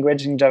minimal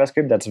language in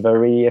JavaScript that's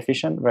very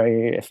efficient,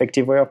 very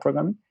effective way of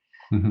programming.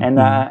 Mm-hmm.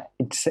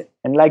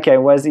 And like I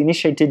was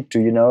initiated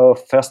to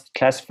first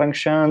class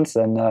functions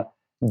and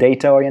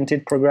data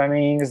oriented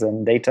programmings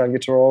and data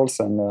literals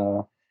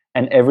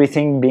and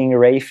everything being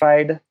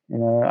reified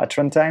at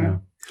runtime. Yeah.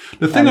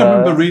 The thing I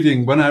remember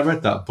reading when I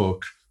read that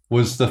book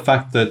was the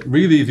fact that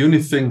really the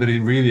only thing that he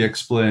really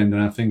explained,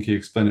 and I think he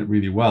explained it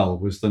really well,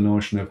 was the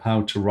notion of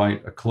how to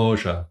write a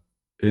closure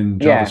in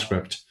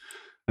JavaScript.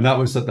 And that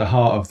was at the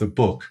heart of the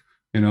book,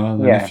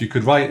 And if you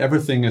could write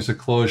everything as a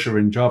closure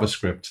in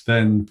JavaScript,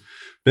 then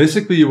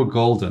basically you were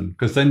golden,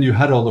 because then you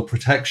had all the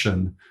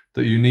protection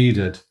that you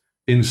needed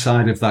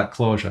inside of that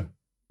closure.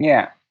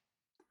 Yeah.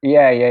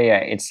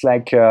 It's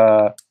like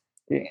I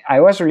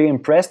was really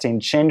impressed and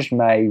changed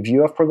my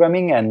view of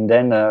programming, and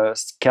then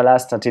Scala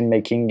started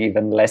making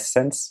even less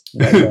sense.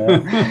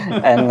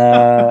 And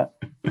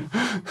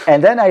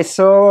then I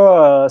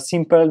saw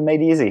Simple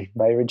Made Easy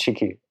by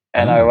Richiki,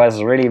 and I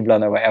was really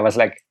blown away. I was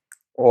like,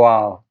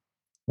 wow,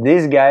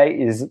 this guy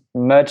is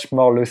much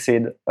more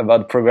lucid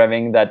about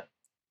programming than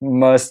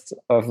most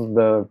of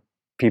the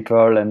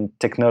people and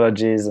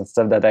technologies and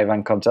stuff that I've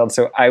encountered.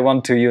 So I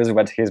want to use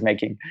what he's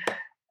making.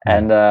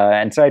 And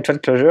so I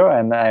tried Clojure,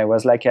 and I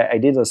was like, I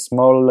did a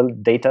small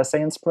data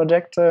science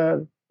project,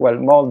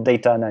 more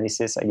data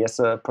analysis, I guess,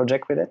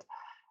 project with it.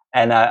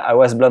 And I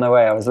was blown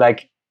away. I was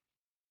like,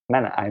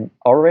 man, I'm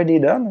already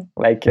done.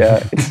 Like,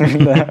 that's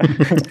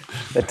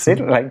it.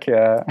 Like,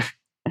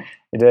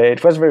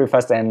 it was very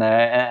fast. And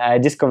I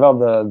discovered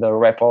the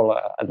REPL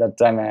at that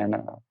time, and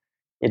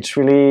it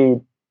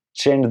really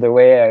changed the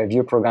way I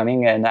view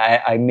programming. And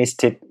I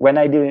missed it. When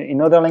I did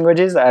in other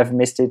languages, I've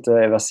missed it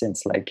ever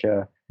since, like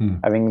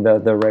having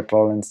the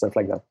REPL and stuff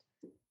like that.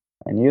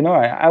 And,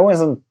 I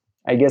wasn't,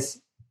 I guess,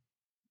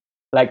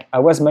 like I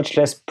was much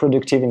less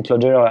productive in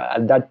Clojure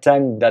at that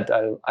time that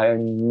I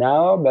am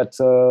now, but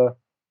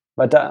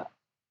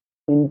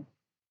in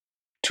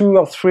 2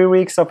 or 3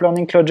 weeks of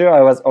learning Clojure,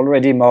 I was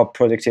already more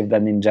productive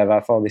than in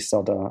Java for this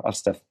sort of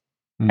stuff.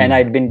 And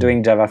I'd been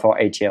doing Java for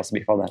 8 years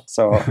before that.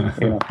 So,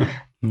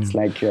 it's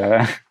like,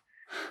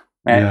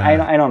 I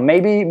don't know,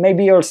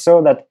 maybe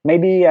also that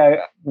maybe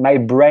my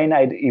brain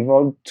had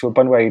evolved to a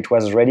point where it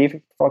was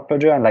ready for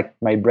Clojure, and like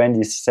my brain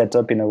is set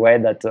up in a way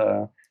that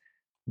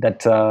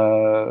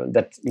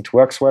it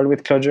works well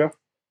with Clojure.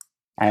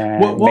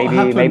 What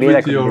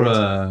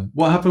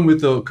happened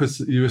with because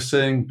you were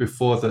saying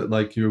before that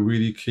like you were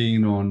really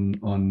keen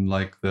on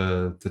like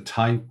the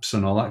types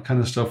and all that kind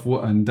of stuff,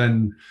 and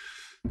then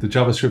the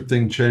JavaScript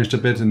thing changed a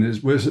bit, and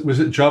was it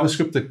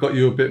JavaScript that got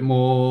you a bit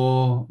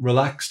more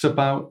relaxed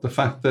about the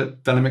fact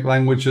that dynamic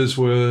languages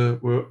were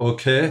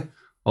okay,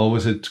 or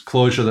was it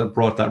Clojure that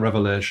brought that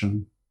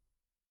revelation?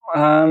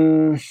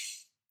 No,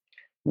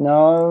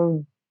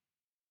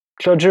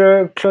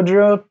 Clojure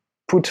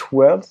put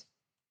words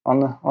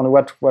on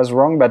what was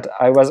wrong, but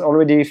I was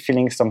already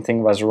feeling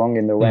something was wrong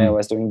in the way I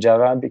was doing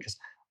Java, because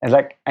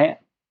I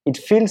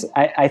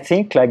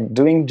think like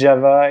doing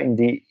Java in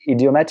the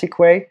idiomatic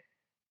way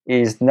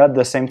is not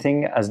the same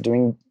thing as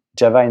doing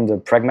Java in the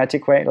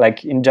pragmatic way.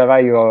 Like in Java,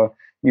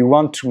 you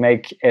want to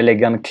make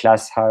elegant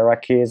class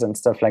hierarchies and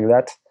stuff like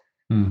that.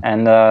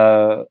 And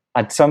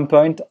at some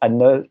point, I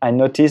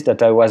noticed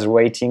that I was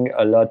waiting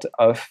a lot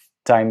of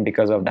time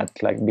because of that.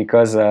 Like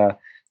because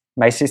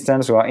my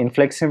systems were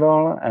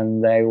inflexible,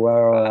 and they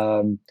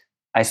were.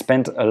 I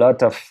spent a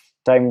lot of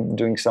time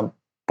doing some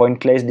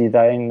pointless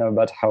design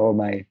about how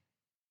my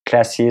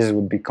classes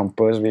would be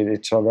composed with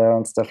each other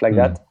and stuff like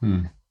that.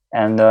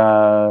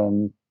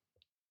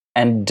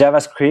 And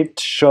JavaScript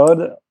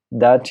showed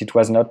that it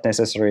was not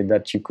necessary,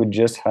 that you could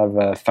just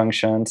have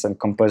functions and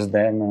compose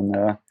them,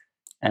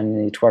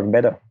 and it worked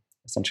better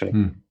essentially.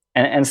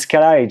 And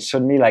Scala, it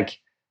showed me like.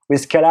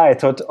 With Scala, I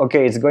thought,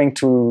 okay,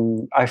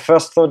 I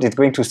first thought it's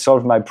going to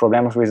solve my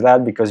problems with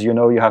that, because, you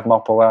have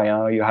more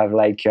power, you have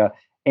like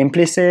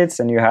implicits,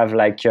 and you have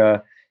like,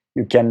 you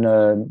can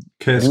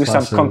do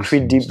some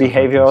concrete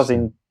behaviors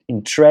in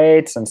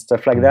traits and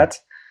stuff like that.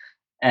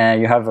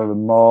 And you have a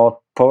more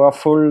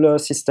powerful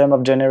system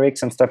of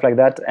generics and stuff like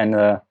that. And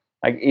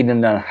like it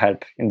didn't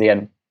help in the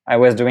end. I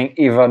was doing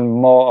even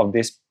more of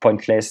these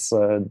pointless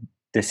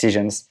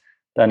decisions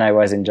than I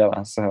was in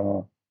Java.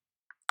 So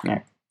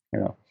yeah, you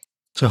know.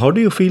 So how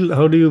do you feel?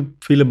 How do you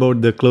feel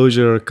about the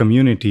Clojure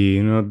community?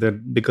 You know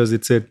that because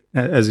it's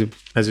as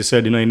you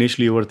said, you know,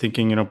 initially you were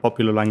thinking, you know,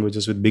 popular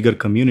languages with bigger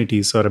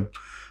communities are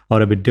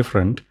a bit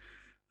different.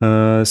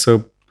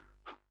 So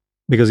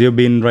because you've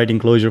been writing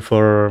Clojure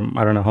for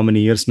I don't know how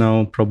many years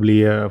now,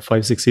 probably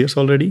 5-6 years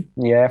already.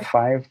 Yeah,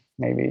 5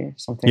 maybe,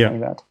 something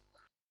like that.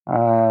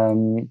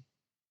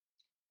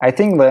 I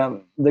think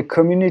the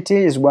community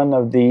is one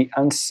of the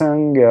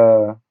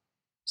unsung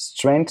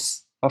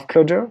strengths of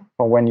Clojure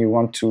for when you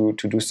want to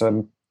do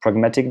some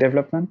pragmatic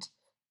development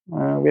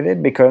with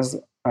it, because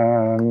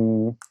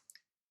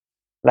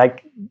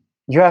like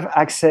you have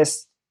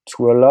access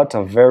to a lot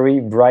of very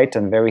bright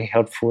and very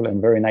helpful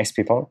and very nice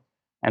people,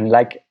 and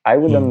like I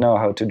wouldn't know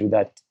how to do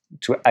that,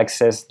 to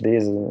access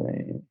this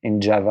in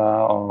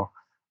Java or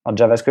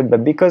JavaScript,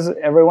 but because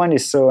everyone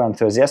is so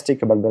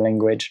enthusiastic about the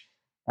language,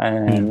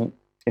 and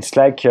it's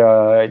like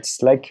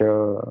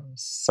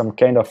some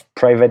kind of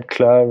private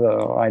club,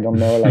 or I don't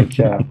know, like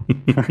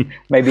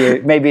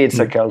maybe it's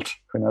a cult,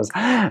 who knows?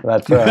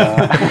 But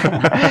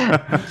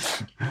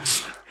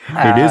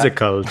it is a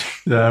cult.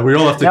 Yeah, we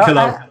all have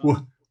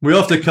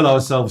to kill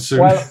ourselves soon.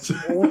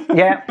 Well,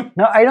 yeah,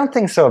 no, I don't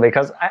think so,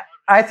 because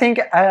I think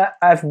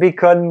I've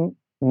become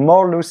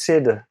more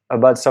lucid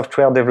about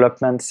software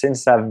development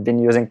since I've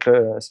been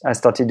I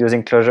started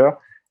using Clojure.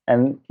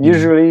 And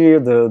usually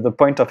the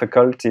point of a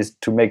cult is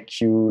to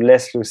make you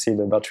less lucid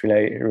about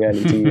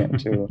reality and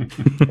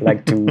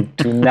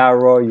to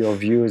narrow your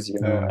views, you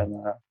know. And,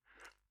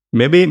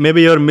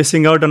 maybe you're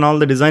missing out on all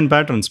the design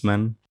patterns,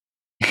 man.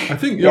 I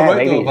think you're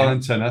right, though,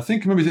 Valentin. I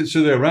think maybe it's the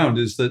other way around,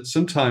 is that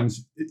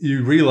sometimes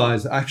you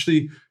realize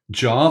actually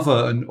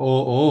Java and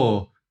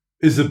OO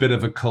is a bit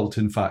of a cult,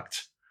 in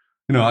fact.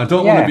 You know, I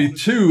don't want to be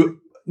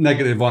too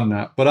negative on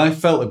that, but I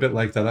felt a bit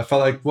like that. I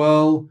felt like,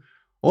 well,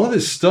 all of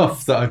this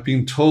stuff that I've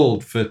been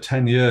told for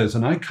 10 years,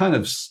 and I kind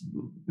of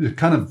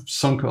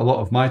sunk a lot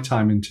of my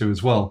time into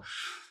as well.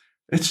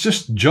 It's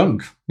just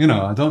junk. You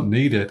know, I don't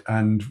need it,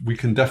 and we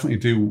can definitely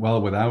do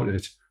well without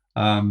it.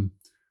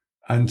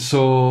 And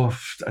so,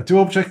 do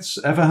objects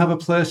ever have a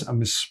place? I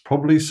mean, it's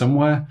probably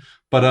somewhere,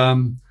 but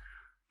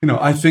you know,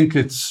 I think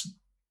it's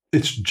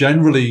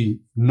generally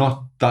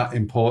not that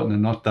important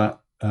and not that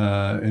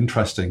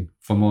interesting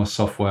for most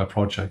software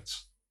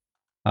projects.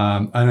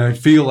 And I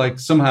feel like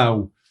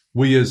somehow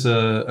we as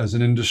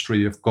an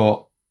industry have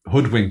got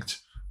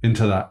hoodwinked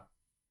into that.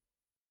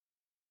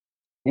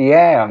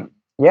 Yeah,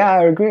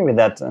 I agree with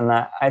that, and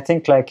I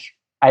think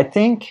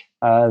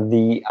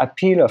the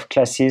appeal of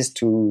classes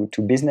to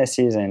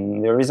businesses,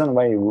 and the reason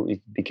why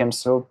it became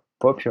so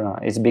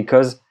popular is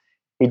because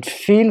it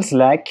feels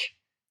like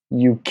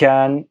you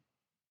can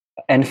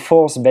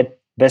enforce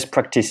best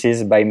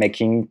practices by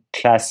making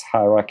class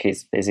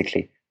hierarchies,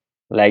 basically,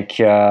 like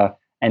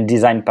and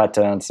design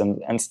patterns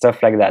and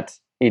stuff like that.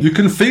 You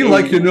can feel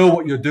like you know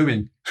what you're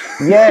doing.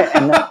 Yeah,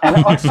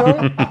 and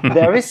also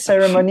there is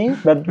ceremony,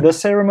 but the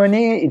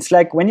ceremony, it's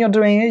like when you're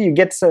doing it, you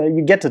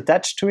get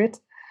attached to it,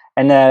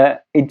 and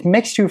it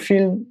makes you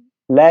feel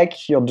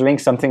like you're doing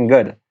something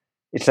good.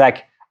 It's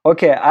like,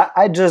 okay,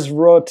 I just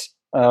wrote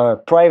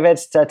private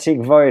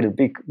static void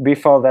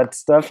before that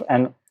stuff,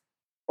 and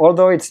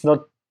although it's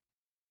not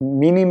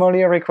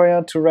minimally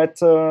required to write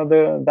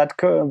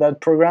that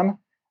program,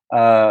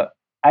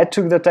 I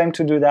took the time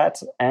to do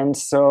that, and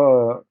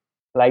so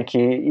like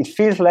it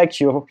feels like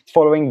you're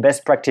following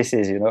best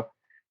practices, you know.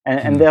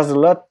 And there's a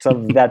lot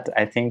of that,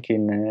 I think,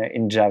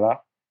 in Java.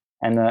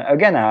 And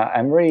again,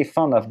 I'm really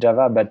fond of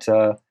Java, but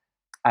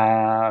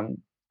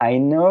I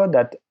know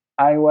that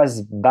I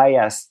was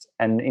biased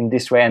and in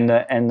this way,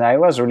 and I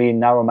was really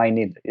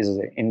narrow-minded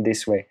in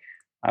this way.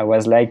 I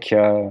was like,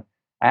 I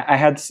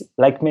had,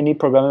 like many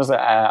programmers,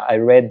 I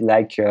read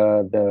like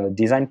the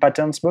Design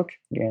Patterns book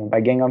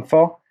by Gangnam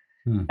 4.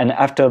 And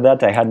after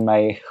that, I had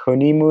my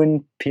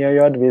honeymoon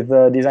period with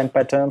Design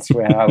Patterns,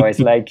 where I was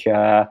like,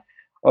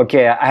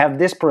 okay, I have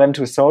this problem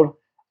to solve,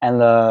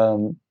 and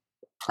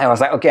I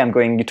was like, okay, I'm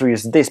going to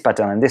use this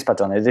pattern and this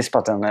pattern and this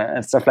pattern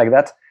and stuff like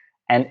that.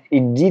 And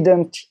it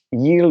didn't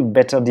yield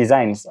better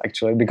designs,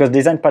 actually, because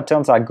design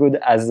patterns are good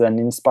as an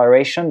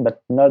inspiration,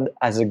 but not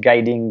as a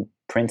guiding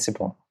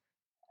principle.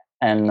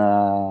 And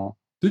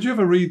did you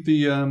ever read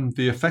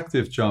the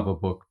Effective Java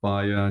book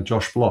by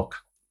Josh Block?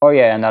 Oh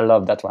yeah, and I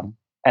love that one.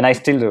 And I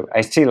still do.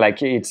 I still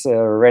like it. It's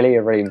really,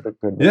 really good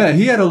book. Yeah,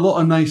 he had a lot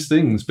of nice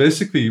things.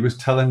 Basically, he was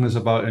telling us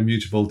about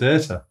immutable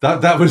data.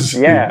 That was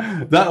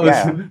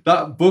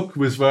that book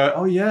was where,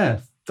 oh yeah,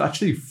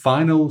 actually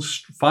final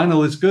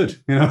is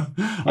good. You know,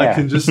 I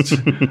can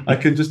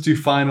just do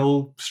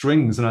final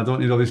strings, and I don't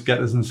need all these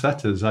getters and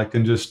setters. I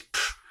can just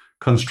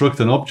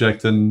construct an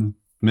object and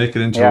make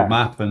it into a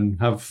map and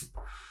have.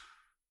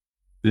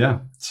 Yeah,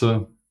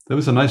 so that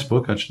was a nice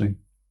book, actually.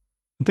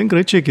 I think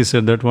Richie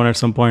said that one at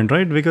some point,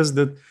 right? Because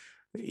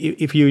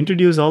if you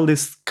introduce all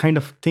these kind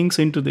of things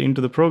into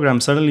the program,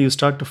 suddenly you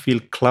start to feel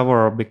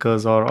clever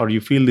because, or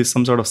you feel this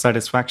some sort of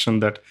satisfaction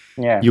that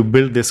you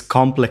build this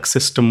complex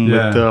system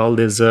with all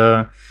these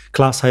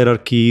class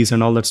hierarchies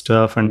and all that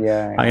stuff. And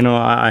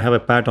I have a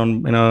pat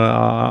on,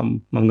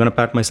 I'm gonna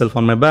pat myself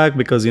on my back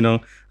because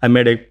I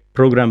made a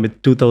program with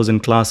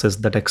 2,000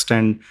 classes that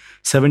extend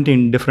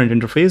 17 different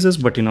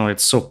interfaces, but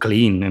it's so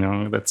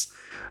clean. That's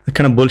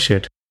kind of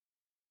bullshit.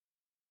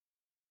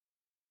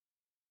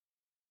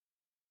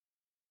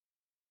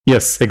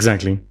 Yes,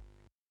 exactly.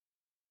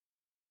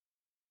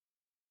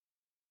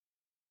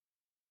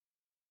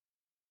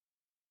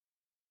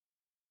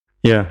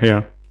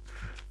 Yeah.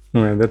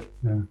 Right,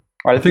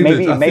 Well, I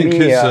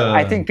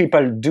think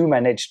people do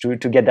manage to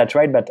get that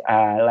right, but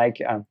I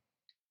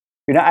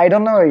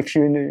don't know if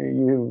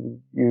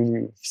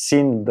you've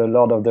seen the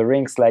Lord of the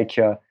Rings. Like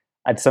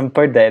at some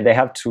point, they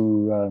have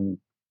to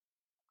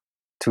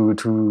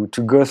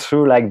go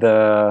through like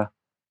the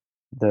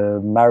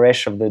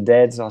Marsh of the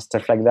Dead or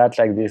stuff like that,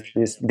 like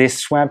this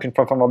swamp in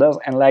front of others,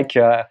 and like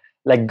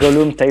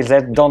Gollum tells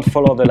them, don't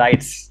follow the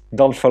lights.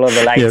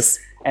 Yes.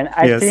 And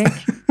I think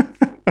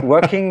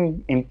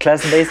working in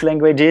class-based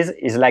languages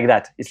is like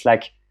that. It's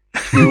like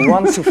you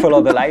want to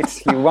follow the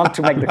lights, you want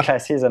to make the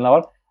classes and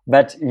all,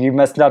 but you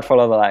must not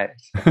follow the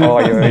lights,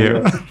 or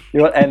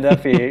you'll end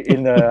up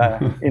in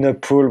a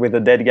pool with a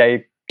dead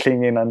guy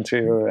clinging onto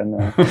you. And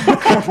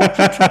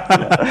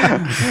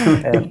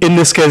in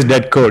this case,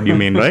 dead code, you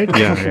mean, right?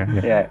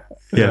 Yeah.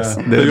 Yes,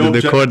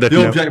 the code that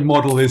the object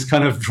model is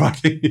kind of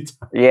dragging it.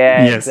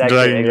 Yeah, yes,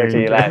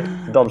 exactly. Like,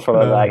 don't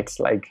follow the lights.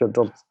 Like,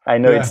 don't. I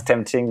know it's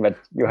tempting, but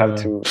you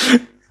have to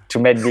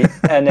make the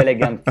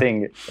unelegant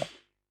thing.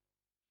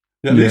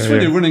 Yeah, at least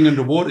when you're running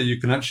underwater, you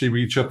can actually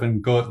reach up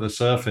and go to the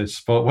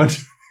surface. But when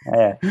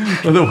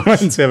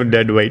otherwise, you have a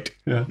dead weight.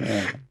 Yeah.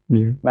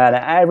 Man,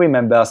 I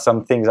remember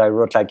some things I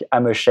wrote. Like,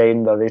 I'm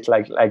ashamed of it.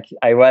 Like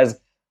I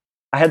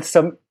had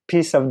some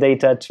piece of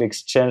data to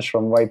exchange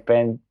from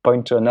one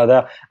point to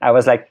another. I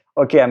was like,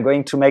 okay, I'm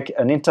going to make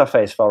an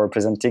interface for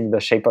representing the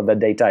shape of the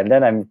data, and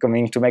then I'm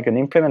going to make an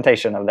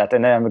implementation of that,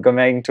 and then I'm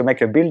going to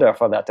make a builder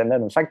for that, and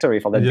then a factory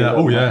for that. Yeah,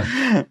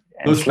 builder.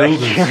 Those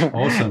builders,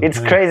 awesome. It's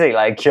crazy.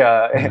 Like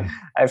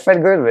I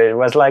felt good, but it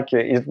was like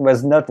it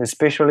was not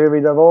especially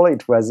readable.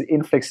 It was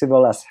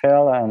inflexible as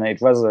hell, and it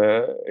was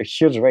a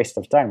huge waste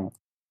of time.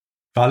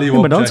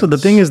 But also the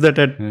thing is that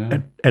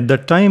at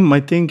that time, I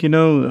think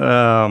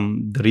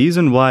the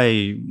reason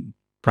why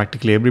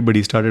practically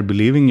everybody started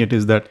believing it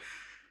is that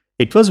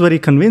it was very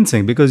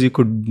convincing because you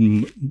could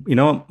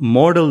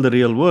model the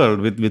real world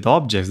with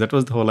objects. That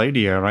was the whole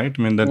idea, right?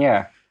 I mean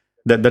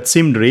that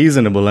seemed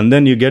reasonable, and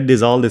then you get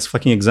all this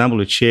fucking example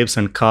with shapes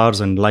and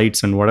cars and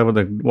lights and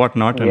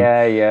whatnot.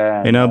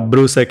 And,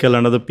 Bruce Eckel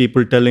and other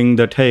people telling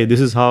that, hey, this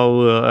is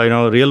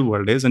how real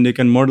world is, and you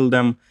can model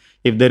them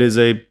if there is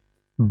a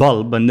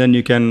bulb, and then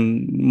you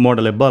can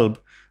model a bulb,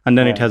 and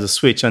then it has a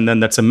switch, and then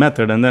that's a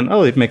method, and then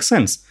it makes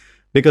sense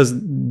because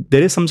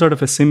there is some sort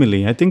of a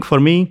simile. I think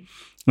for me,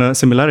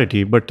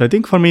 similarity, but I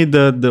think for me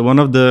the one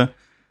of the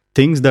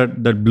things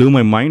that blew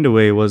my mind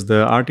away was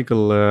the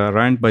article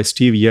rant by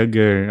Steve Yug.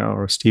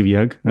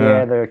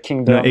 The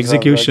Kingdom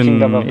execution,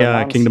 Kingdom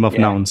of Nouns.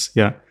 Nouns.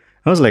 Yeah,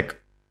 I was like,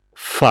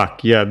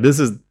 fuck yeah, this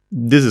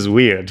is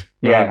weird.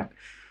 Yeah.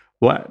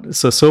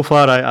 So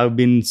far I've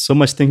been so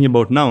much thinking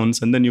about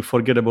nouns, and then you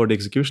forget about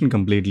execution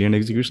completely. And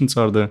executions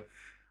are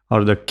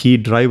the key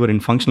driver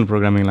in functional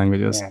programming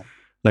languages,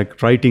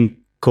 like writing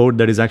code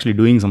that is actually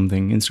doing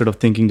something instead of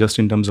thinking just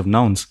in terms of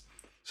nouns.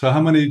 So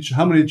how many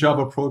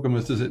Java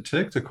programmers does it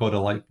take to code a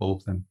light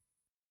bulb then?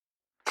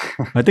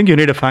 I think you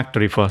need a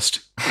factory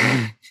first.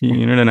 You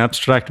need an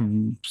abstract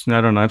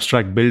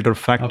builder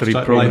factory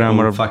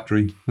programmer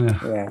factory.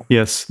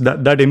 Yes,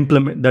 that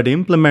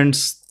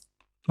implements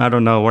I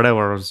don't know,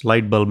 whatever,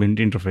 light bulb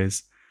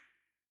interface.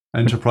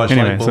 Enterprise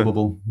light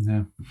bulbable.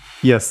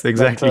 Yes,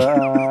 exactly.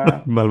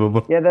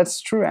 Bulbable. Yeah,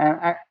 that's true.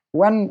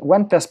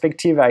 One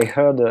perspective I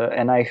heard,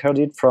 and I heard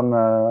it from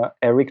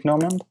Eric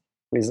Normand,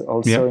 who is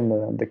also in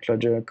the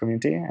Clojure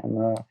community,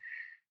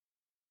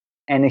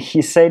 and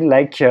he said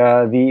like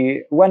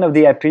one of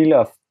the appeal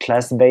of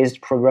class-based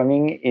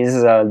programming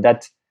is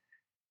that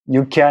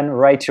you can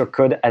write your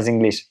code as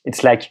English.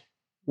 It's like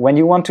when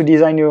you want to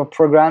design your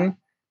program,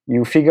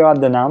 you figure out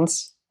the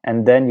nouns,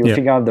 and then you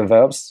figure out the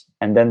verbs,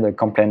 and then the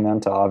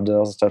complement or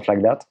others, stuff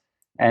like that.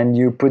 And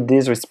you put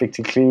these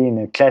respectively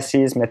in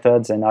classes,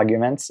 methods, and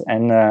arguments,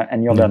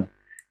 and you're done.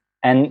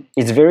 And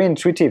it's very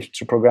intuitive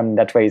to program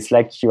that way. It's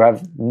like you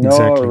have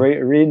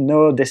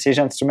no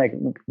decisions to make.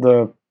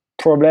 The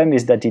problem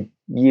is that it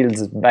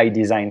yields by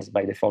designs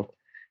by default.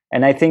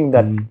 And I think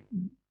that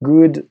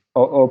good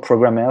OO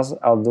programmers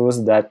are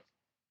those that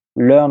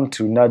learn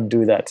to not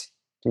do that.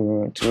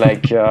 To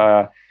like,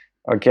 no,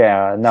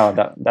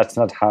 that's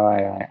not how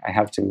I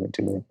have to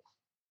do it.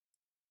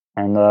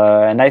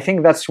 And I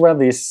think that's where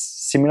this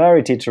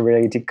similarity to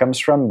reality comes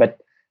from. But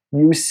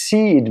you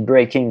see it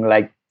breaking,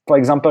 like, for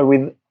example,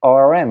 with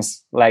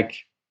ORMs.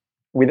 Like,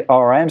 with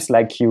ORMs,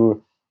 like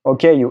you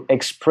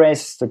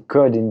express the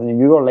code in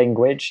your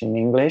language, in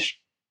English,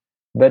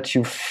 but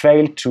you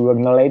fail to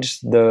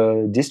acknowledge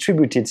the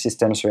distributed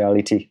systems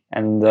reality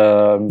and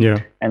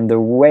the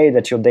way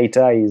that your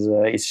data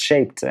is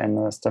shaped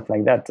and stuff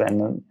like that.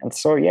 And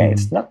so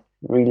it's not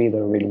really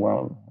the real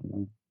world.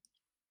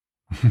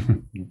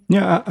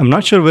 Yeah, I'm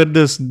not sure where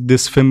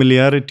this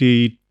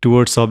familiarity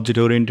towards object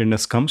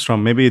orientedness comes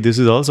from. Maybe this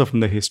is also from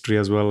the history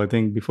as well. I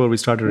think before we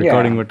started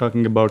recording, we're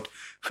talking about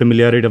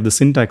familiarity of the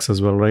syntax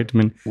as well, right? I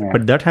mean,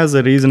 but that has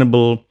a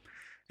reasonable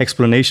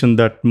explanation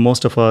that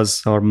most of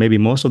us, or maybe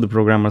most of the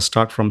programmers,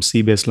 start from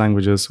C-based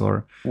languages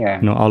or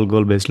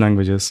algol-based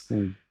languages.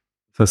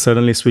 So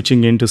suddenly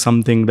switching into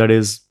something that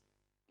is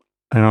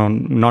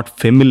not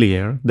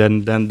familiar,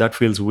 then that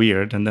feels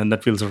weird, and then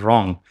that feels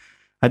wrong.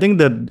 I think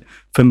that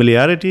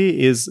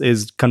familiarity is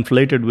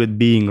conflated with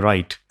being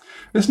right.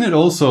 Isn't it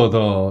also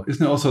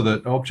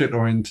that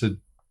object-oriented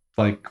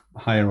like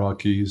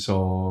hierarchies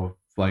or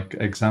like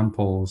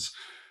examples,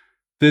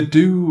 they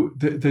do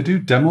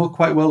demo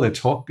quite well. They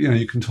talk,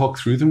 you can talk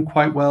through them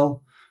quite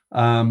well.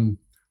 But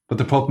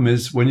the problem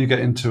is when you get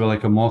into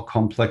like a more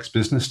complex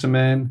business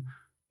domain,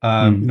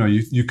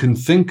 you can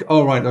think,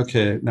 oh right,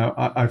 okay, now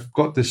I've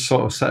got this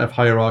sort of set of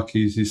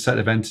hierarchies, these set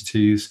of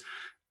entities.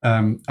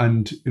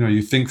 And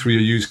you think through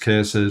your use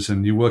cases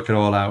and you work it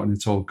all out and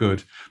it's all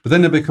good. But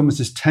then there becomes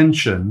this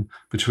tension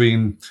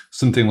between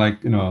something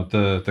like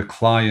the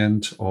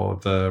client or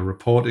the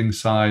reporting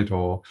side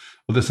or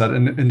other side,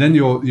 and then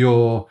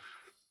you're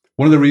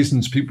one of the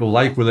reasons people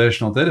like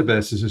relational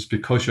databases is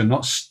because you're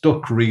not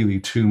stuck really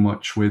too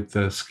much with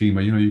the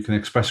schema. You can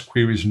express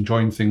queries and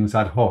join things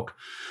ad hoc.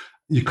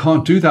 You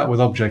can't do that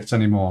with objects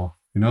anymore,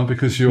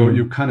 because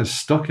you're kind of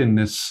stuck in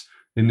this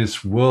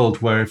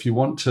world where if you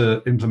want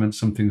to implement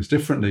some things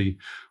differently,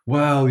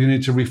 well, you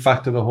need to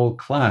refactor the whole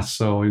class,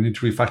 or you need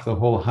to refactor the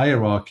whole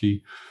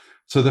hierarchy.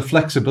 So the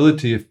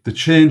flexibility, the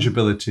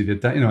changeability,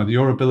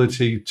 your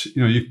ability to,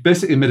 you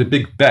basically made a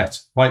big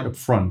bet right up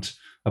front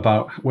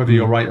about whether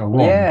you're right or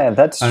wrong. Yeah,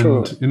 that's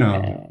true.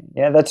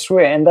 Yeah, that's true.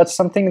 And that's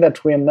something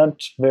that we're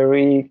not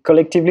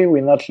collectively,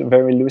 we're not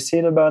very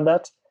lucid about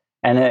that.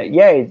 And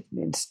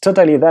it's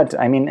totally that.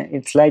 I mean,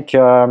 it's like...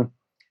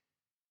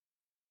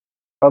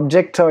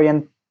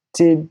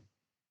 object-oriented,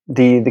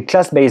 the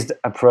class-based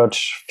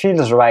approach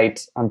feels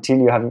right until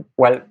you have,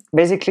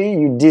 basically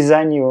you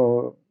design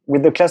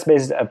with the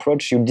class-based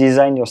approach, you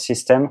design your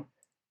system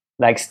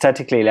like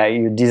statically, like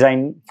you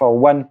design for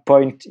one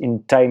point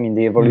in time in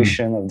the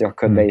evolution of your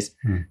code base.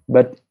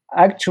 But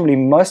actually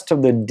most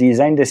of the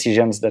design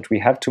decisions that we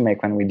have to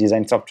make when we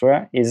design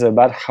software is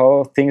about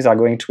how things are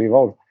going to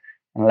evolve.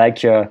 And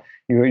like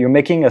you're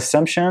making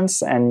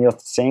assumptions and you're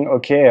saying,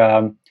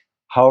 okay,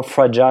 how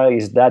fragile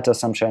is that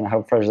assumption?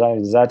 How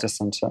fragile is that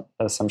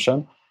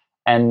assumption?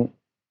 And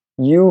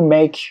you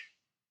make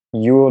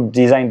your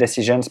design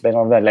decisions based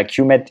on that. Like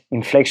you make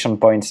inflection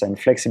points and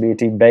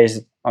flexibility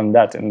based on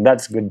that, and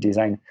that's good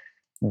design.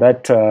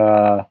 But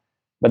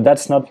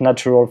that's not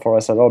natural for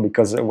us at all,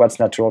 because what's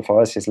natural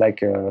for us is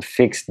like a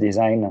fixed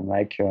design, and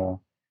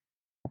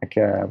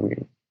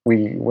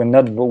we're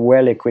not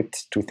well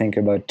equipped to think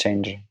about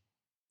change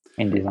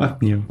in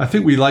design. I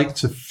think we like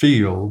to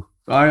feel.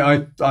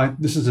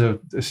 This is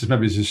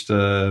maybe just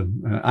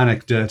an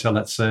anecdote,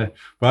 let's say,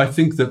 but I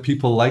think that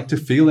people like to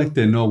feel like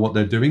they know what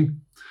they're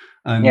doing,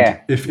 and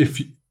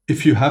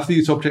if you have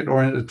these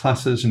object-oriented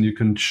classes and you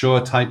can show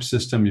a type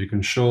system, you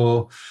can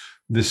show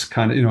this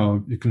kind of,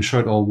 you can show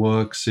it all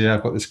works. Yeah,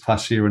 I've got this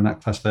class here and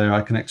that class there.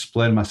 I can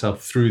explain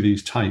myself through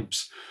these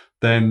types.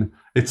 Then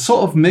it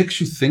sort of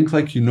makes you think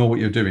like you know what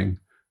you're doing.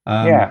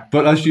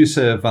 But as you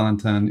say,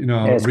 Valentin,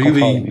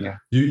 really,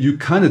 you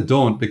kind of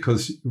don't,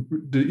 because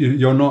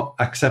you're not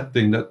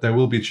accepting that there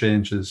will be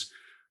changes.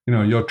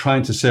 You're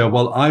trying to say,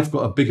 well, I've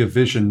got a bigger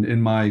vision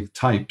in my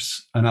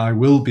types and I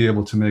will be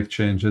able to make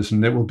changes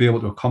and they will be able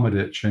to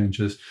accommodate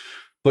changes,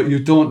 but you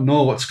don't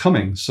know what's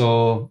coming.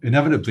 So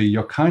inevitably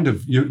you're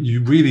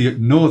you really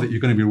know that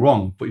you're going to be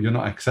wrong, but you're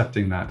not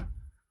accepting that.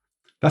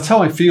 That's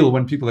how I feel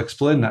when people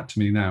explain that to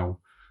me now.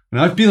 And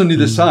I've been on the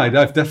other side.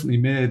 I've definitely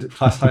made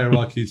class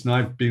hierarchies, and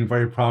I've been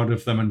very proud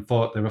of them and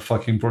thought they were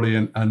fucking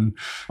brilliant. And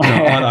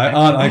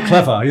aren't I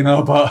clever?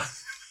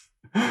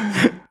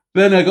 But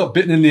then I got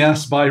bitten in the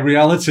ass by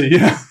reality.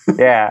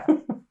 Yeah.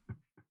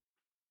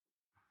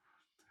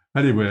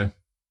 Anyway,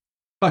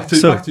 back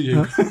to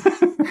you.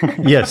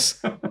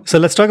 Yes. So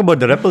let's talk about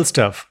the REPL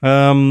stuff.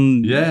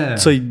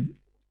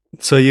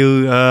 So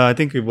you, I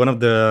think one of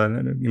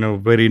the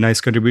very nice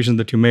contributions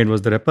that you made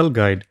was the REPL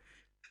guide.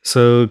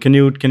 So can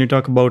you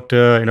talk about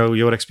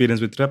your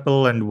experience with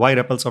REPL and why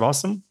REPLs are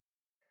awesome?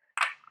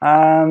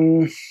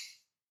 I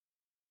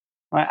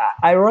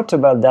wrote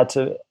about that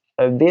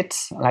a bit.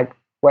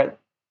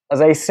 As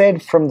I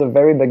said from the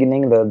very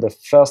beginning, the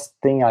first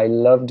thing I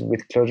loved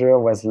with Clojure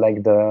was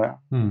like the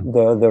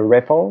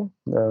REPL,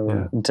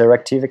 the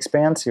interactive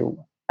experience.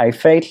 I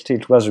felt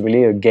it was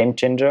really a game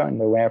changer in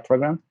the way I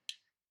program,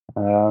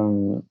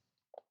 and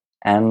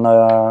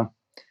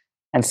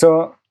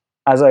so.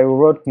 As I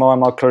wrote more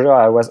and more Clojure,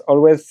 I was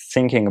always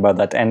thinking about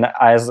that. And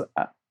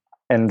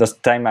and this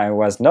time I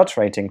was not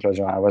writing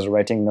Clojure. I was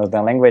writing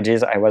other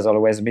languages. I was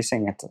always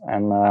missing it,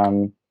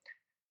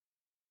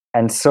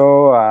 and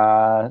so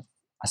I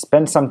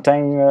spent some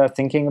time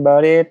thinking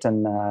about it,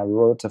 and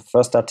wrote a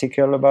first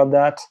article about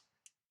that,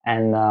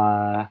 and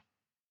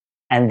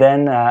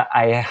then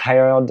I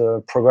hired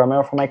a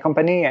programmer for my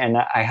company, and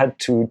I had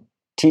to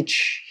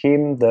teach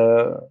him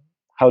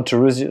how to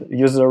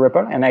use the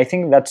REPL. And I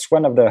think that's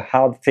one of the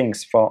hard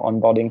things for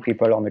onboarding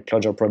people on the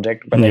Clojure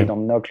project when they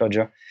don't know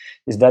Clojure,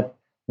 is that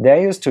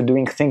they're used to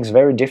doing things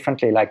very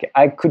differently. Like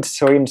I could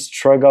saw him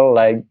struggle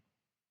like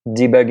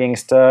debugging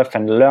stuff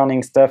and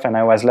learning stuff, and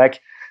I was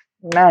like,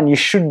 man, you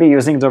should be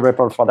using the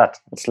REPL for that.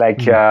 It's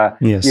like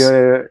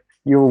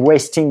you're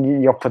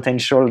wasting your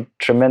potential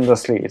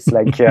tremendously. It's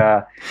like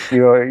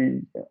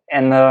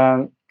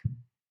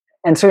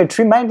and so it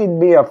reminded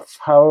me of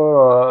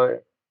how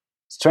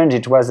strange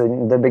it was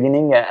in the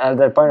beginning. At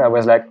that point, I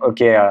was like,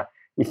 okay,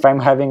 if I'm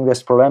having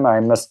this problem, I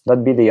must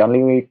not be the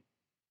only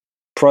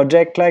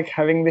project like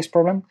having this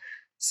problem.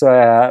 So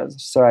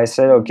I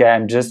said, okay,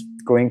 I'm just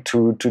going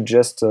to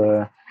just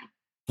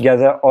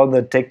gather all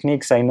the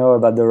techniques I know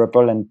about the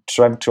REPL and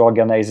try to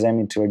organize them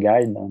into a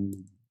guide.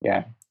 And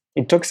yeah,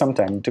 it took some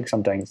time.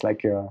 It's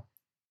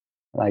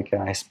like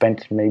I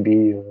spent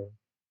maybe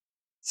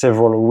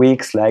several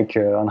weeks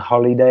on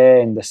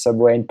holiday in the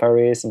subway in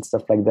Paris and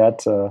stuff like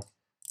that,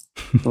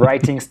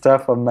 writing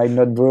stuff on my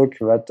notebook.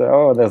 But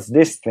there's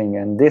this thing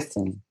and this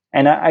thing,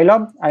 and I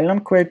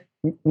learned quite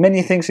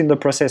many things in the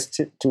process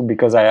too,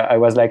 because I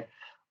was like,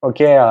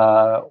 okay,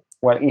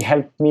 well, it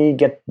helped me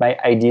get my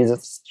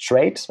ideas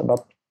straight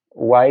about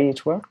why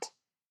it worked,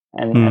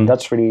 and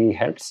that really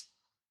helps.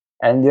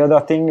 And the other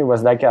thing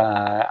was like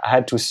I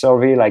had to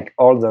survey like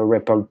all the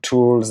REPL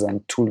tools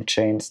and tool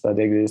chains that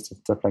exist and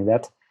stuff like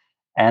that,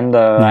 and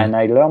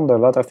I learned a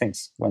lot of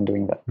things when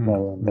doing that.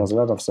 There's a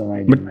lot of stuff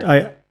I did.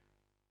 But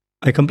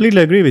I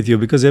completely agree with you,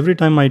 because every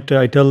time I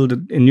tell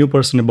a new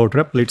person about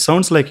REPL, it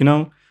sounds like,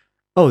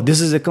 oh,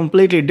 this is a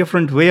completely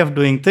different way of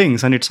doing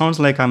things, and it sounds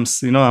like I'm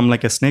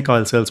like a snake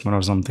oil salesman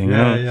or something.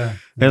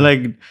 They're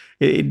like,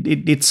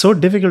 it's so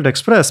difficult to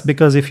express,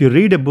 because if you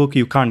read a book,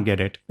 you can't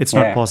get it. It's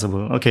not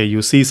possible. Okay,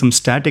 you see some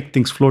static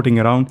things floating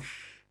around.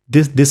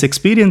 This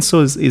experience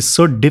is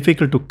so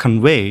difficult to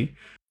convey.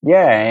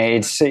 Yeah,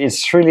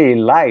 it's really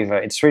live.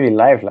 It's really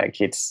live.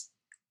 Like it's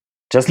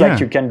just like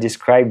you can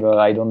describe,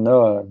 I don't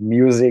know,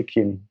 music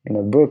in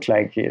a book.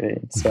 Like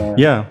it's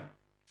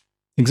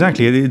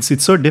exactly.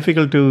 It's so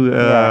difficult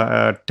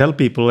to tell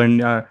people,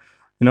 and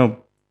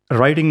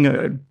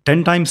writing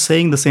 10 times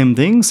saying the same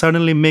thing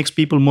suddenly makes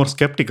people more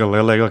skeptical.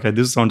 They're like, okay,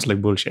 this sounds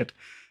like bullshit.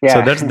 Yeah.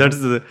 So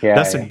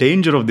that's the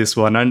danger of this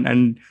one.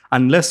 And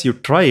unless you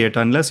try it,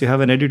 unless you have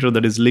an editor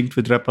that is linked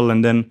with REPL,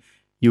 and then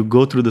you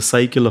go through the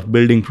cycle of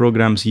building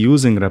programs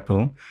using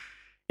REPL,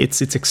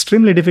 it's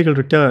extremely difficult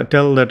to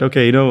tell that,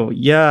 okay,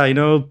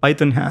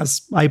 Python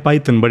has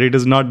IPython, but it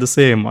is not the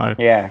same.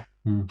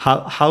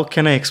 How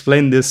can I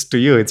explain this to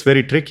you? It's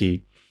very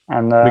tricky.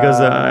 And because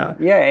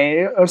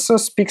it also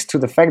speaks to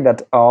the fact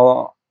that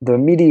the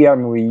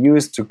medium we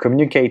use to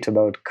communicate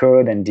about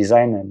code and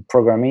design and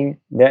programming,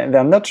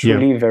 they're not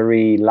really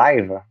very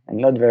live and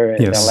not very.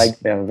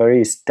 They're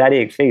very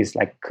static things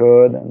like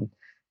code and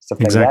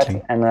stuff like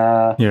that. And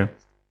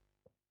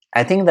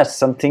I think that's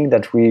something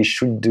that we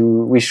should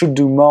do. We should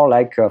do more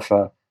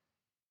of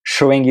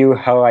showing you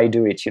how I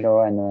do it,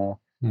 and.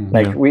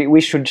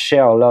 We should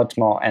share a lot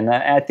more, and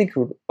I think it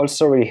would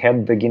also really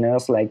help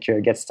beginners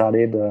get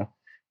started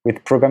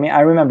with programming.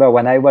 I remember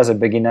when I was a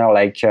beginner,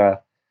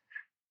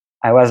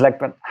 I was like,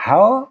 but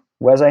how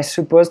was I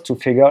supposed to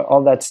figure out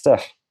all that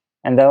stuff?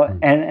 And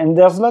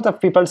there's a lot of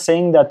people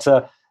saying that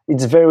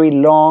it's very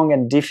long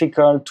and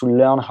difficult to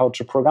learn how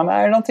to program.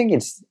 I don't think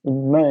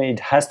it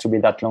has to be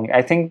that long.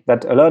 I think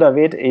that a lot of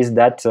it is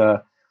that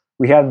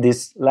we have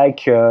this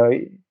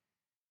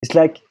it's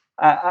like.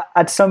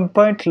 At some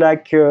point,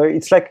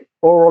 it's like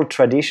oral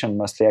tradition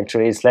mostly.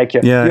 Actually, it's like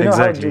you know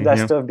how to do that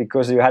stuff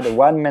because you had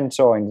one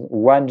mentor in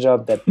one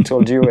job that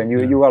told you, and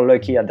you were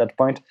lucky at that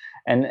point.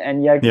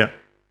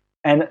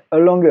 And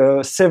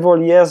along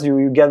several years,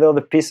 you gather the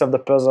piece of the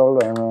puzzle,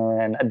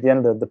 and at the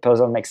end, the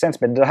puzzle makes sense.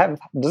 But it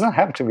doesn't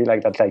have to be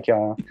like that.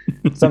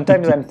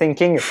 Sometimes I'm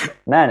thinking,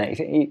 man,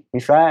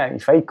 if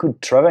I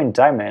could travel in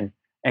time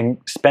and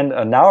spend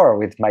an hour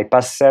with my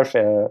past self.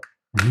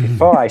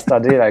 Before I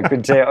started, I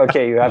could say,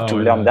 okay, you have to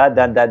learn that,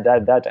 and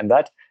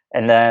that.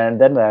 And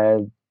then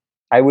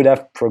I would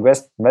have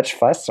progressed much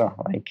faster.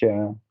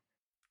 The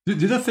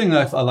other thing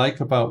I like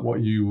about what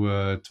you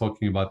were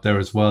talking about there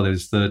as well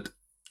is that,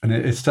 and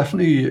it's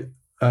definitely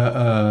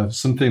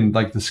something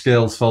like the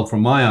scales fell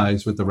from my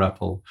eyes with the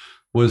REPL,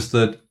 was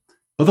that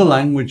other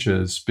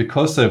languages,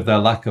 because of their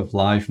lack of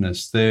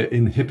liveness, they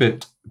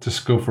inhibit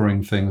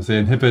discovering things. They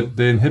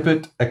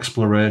inhibit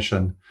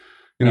exploration.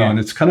 And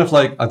it's kind of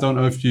like, I don't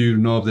know if you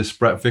know of this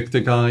Brett Victor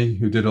guy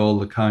who did all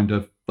the kind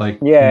of I'm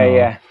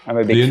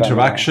a big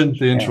fan.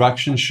 The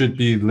interaction should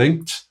be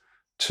linked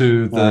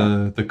to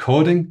the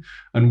coding,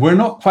 and we're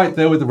not quite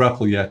there with the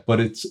REPL yet, but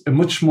it's a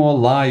much more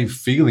live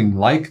feeling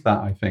like that,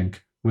 I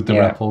think. with the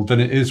REPL than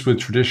it is with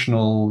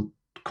traditional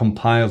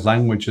compiled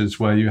languages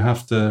where you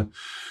have to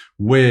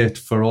wait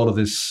for all of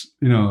this,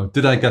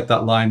 did I get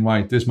that line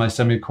right? Is my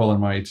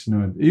semicolon right?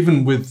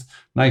 Even with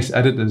nice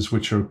editors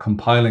which are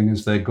compiling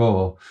as they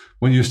go,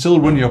 when you still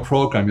run your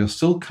program, you're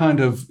still kind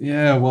of,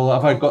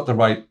 have I got the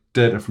right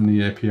data from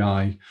the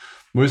API?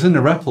 Whereas in the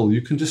REPL,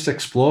 you can just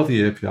explore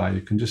the API.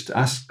 You can just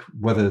ask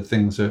whether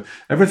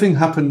everything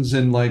happens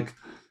in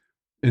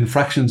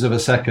fractions of a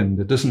second.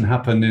 It doesn't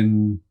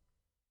happen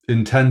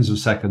in tens of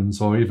seconds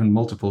or even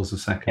multiples of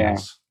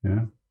seconds.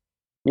 And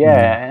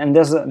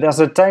there's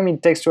a time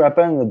it takes to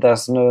happen.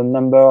 There's no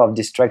number of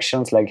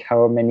distractions, like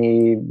how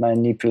many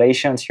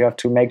manipulations you have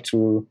to make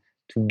to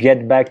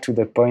get back to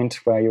the point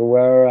where you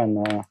were, I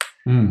think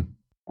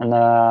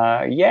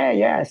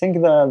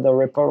the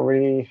REPL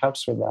really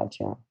helps with that.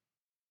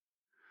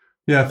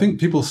 I think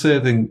people say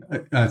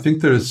I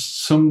think there's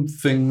some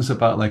things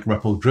about like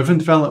REPL-driven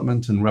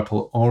development and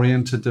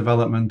REPL-oriented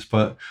development,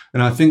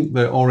 and I think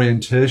the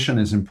orientation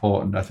is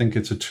important. I think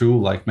it's a tool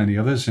like many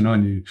others,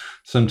 and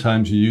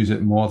sometimes you use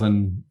it more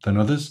than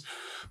others.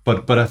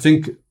 But I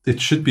think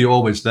it should be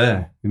always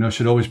there. It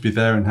should always be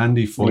there and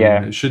handy for you.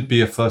 It should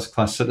be a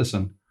first-class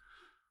citizen.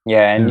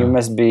 You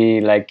must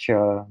be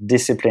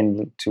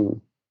disciplined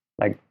to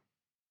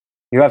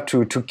you have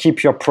to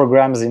keep your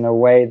programs in a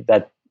way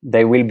that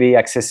they will be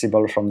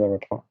accessible from the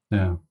REPL.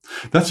 Yeah,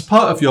 that's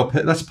part of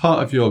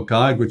your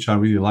guide, which I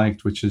really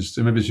liked. Which is,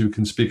 maybe you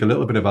can speak a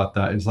little bit about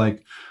that. Is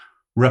like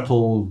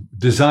REPL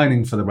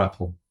designing for the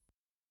REPL.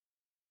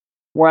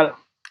 Well,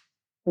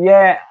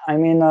 I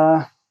mean,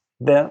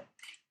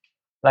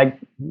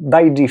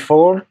 by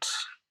default,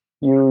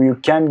 you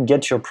can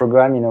get your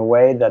program in a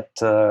way that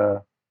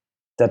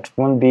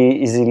won't be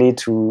easily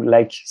to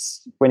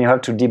when you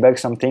have to debug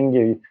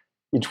something.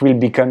 It will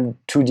become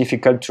too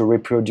difficult to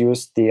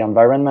reproduce the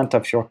environment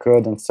of your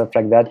code and stuff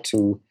like that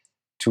to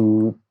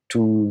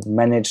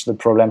manage the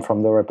problem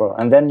from the REPL.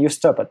 And then you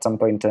stop at some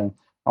point, you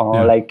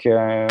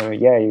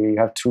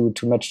have too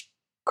much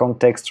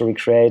context to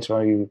recreate,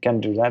 or you can't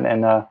do that,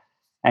 and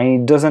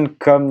it doesn't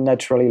come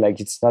naturally.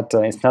 It's not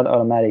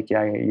automatic.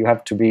 You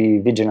have to be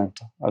vigilant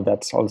of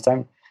that all the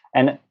time,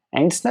 and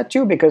it's not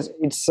you, because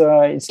it's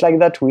like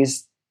that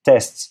with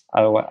tests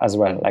as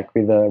well,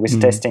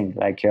 with testing,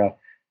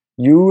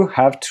 you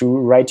have to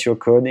write your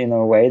code in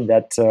a way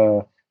that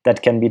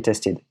can be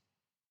tested,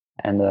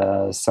 and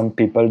some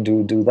people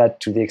do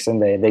that to the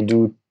extent they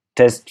do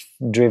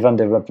test-driven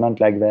development.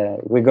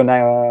 We're going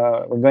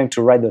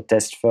to write the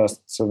test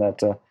first so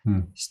that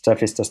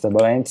stuff is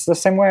testable, and it's the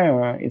same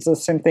way. It's the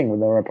same thing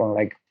with the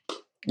REPL.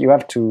 You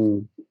have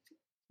to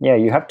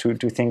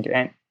think.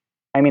 And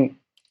I mean,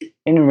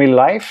 in real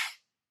life,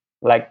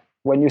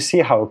 when you see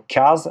how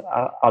cars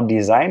are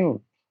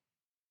designed,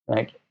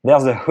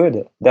 there's a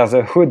hood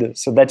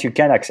so that you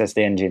can access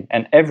the engine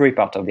and every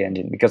part of the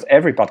engine, because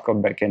every part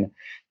comes back, and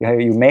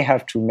you may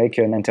have to make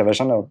an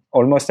intervention of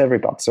almost every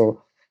part.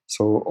 So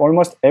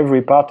almost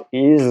every part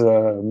is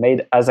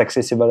made as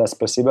accessible as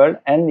possible,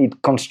 and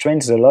it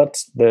constrains a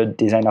lot the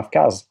design of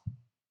cars.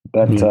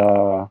 But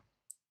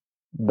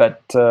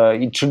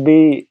it should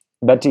be.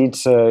 But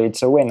it's a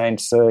win. And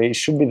it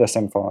should be the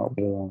same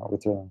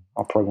with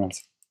our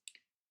programs.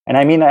 And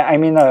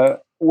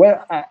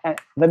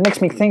that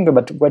makes me think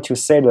about what you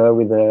said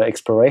with the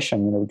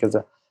exploration, because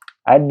a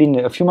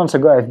few months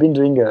ago, I've been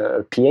doing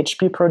a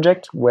PHP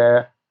project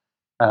where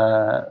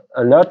a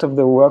lot of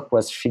the work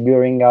was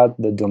figuring out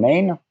the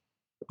domain,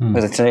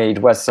 because it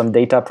was some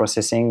data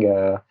processing,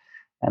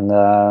 and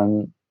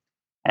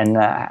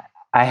I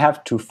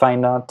have to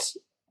find out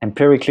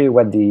empirically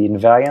what the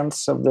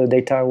invariants of the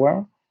data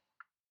were,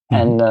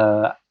 and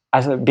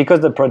because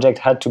the project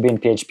had to be in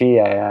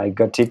PHP, I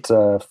got it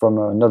from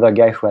another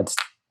guy who had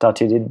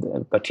started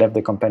it but left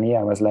the company.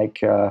 I was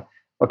like,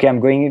 okay, I'm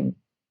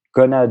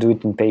gonna do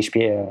it in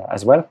PHP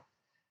as well.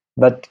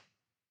 But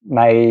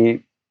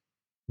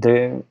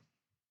the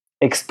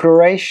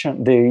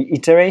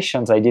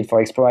iterations I did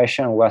for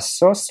exploration was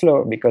so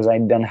slow because I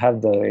didn't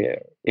have the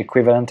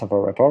equivalent of a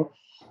REPL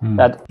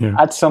that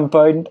at some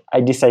point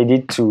I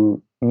decided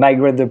to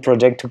migrate the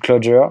project to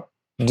Clojure,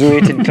 do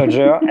it in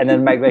Clojure, and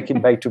then migrate it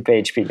back to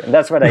PHP. And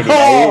that's what I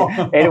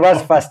did. It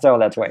was faster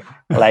that way.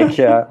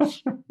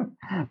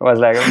 I was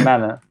like,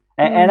 man.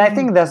 And I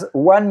think there's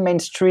one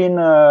mainstream.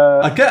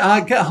 I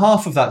get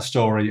half of that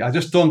story. I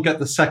just don't get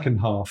the second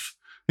half.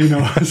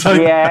 It's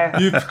like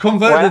you've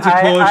converted it to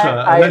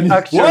Clojure. I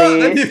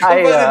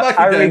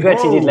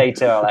regretted it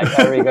later. I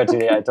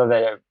regretted it. I thought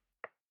that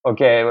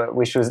okay,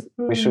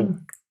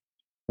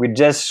 we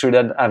just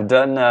shouldn't have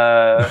done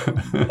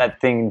that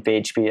thing in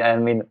PHP. I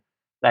mean,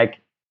 like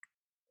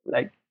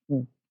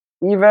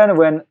even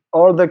when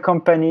all the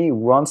company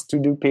wants to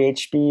do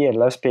PHP and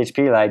loves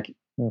PHP,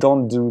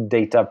 don't do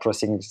data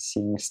processing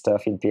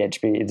stuff in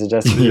PHP. It's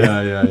just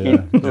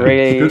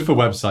really good for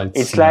websites.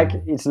 It's like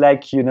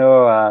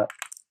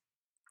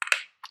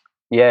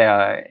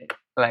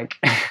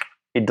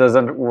it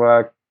doesn't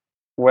work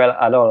well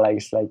at all. I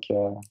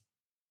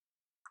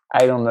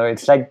don't know.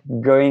 It's like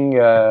going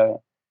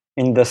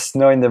in the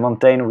snow in the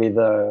mountain with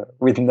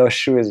no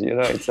shoes.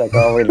 It's like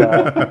with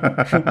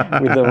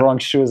with the wrong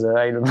shoes.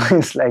 I don't know.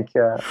 It's like.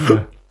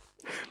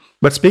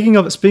 But speaking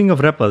of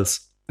REPLs,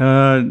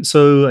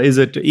 so is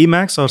it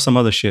Emacs or some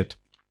other shit?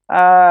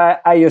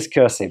 I use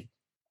cursive.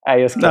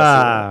 Sorry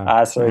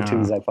to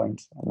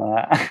disappoint.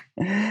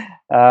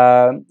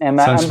 And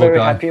I'm very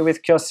happy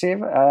with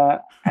cursive.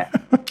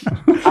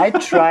 I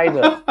tried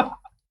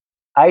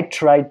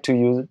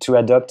to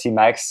adopt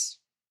Emacs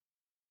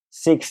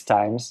 6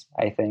 times,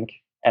 I think,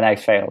 and I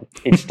failed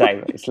each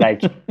time. It's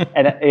like,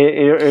 and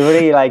it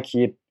really like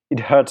it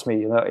hurts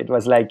me. It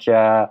was like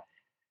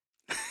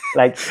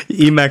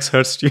Emacs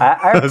hurts you.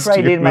 I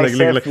tried it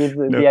myself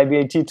with the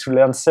ability to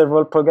learn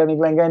several programming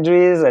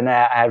languages, and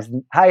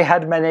I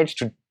had managed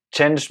to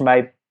change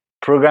my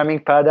programming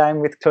paradigm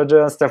with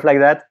Clojure and stuff like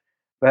that,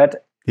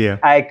 but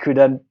I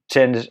couldn't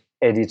change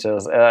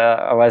editors.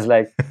 I was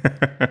like,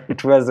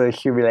 it was a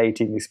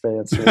humiliating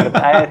experience. But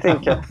I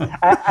think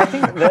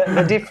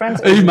the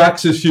difference.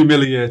 Emacs is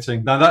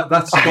humiliating. Now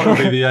that's got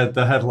to be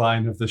the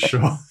headline of the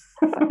show.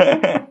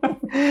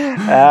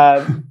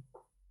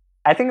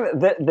 I think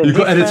the you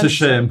got editor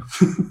shame.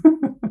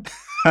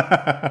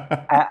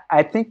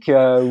 I think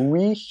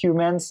we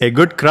humans. A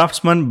good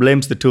craftsman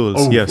blames the tools.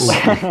 Oh, yes.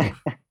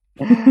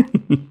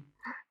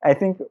 I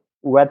think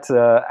what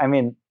I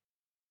mean.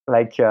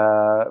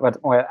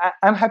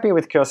 I'm happy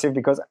with cursive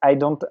because I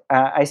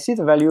see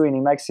the value in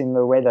Emacs in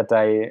the way that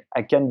I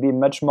can be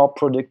much more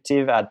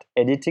productive at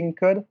editing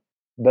code,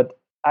 but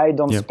I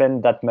don't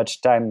spend that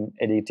much time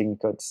editing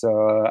code.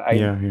 So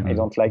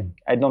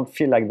I don't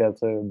feel like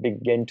that's a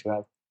big gain to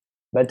have.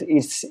 But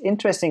it's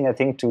interesting, I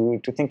think, to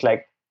think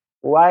like,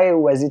 why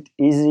was it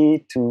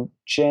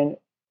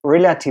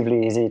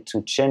relatively easy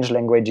to change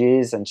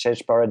languages and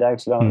change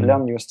paradigms,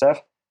 learn new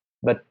stuff,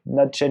 but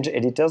not change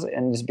editors?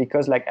 And it's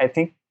because I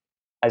think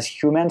as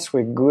humans,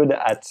 we're good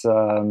at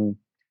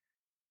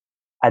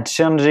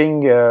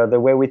changing the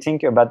way we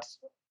think about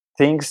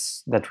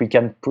things that we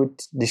can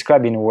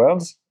describe in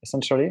words,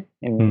 essentially,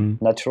 in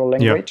natural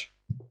language.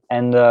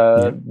 And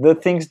the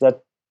things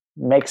that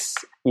makes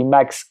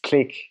Emacs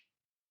click,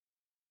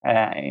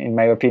 in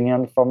my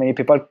opinion, for many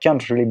people,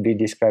 can't really be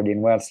described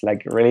in words.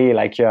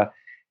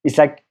 It's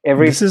like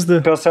every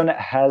person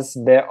has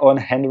their own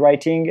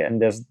handwriting, and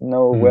there's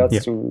no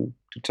words to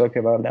talk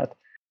about that.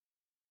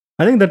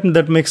 I think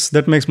that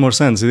makes more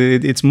sense.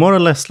 It's more or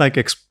less like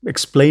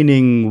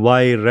explaining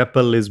why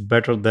REPL is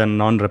better than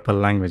non-REPL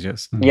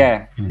languages.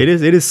 Yeah, it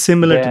is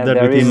similar to that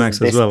with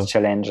Emacs as well.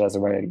 Challenge as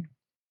well.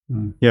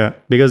 Yeah,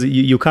 because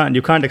you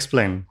can't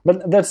explain.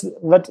 But that's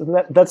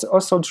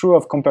also true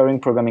of comparing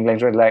programming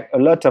languages. Like a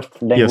lot of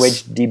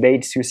language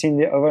debates you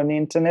see over the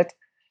internet,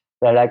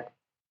 they're like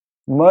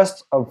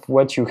most of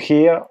what you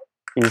hear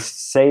is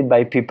said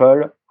by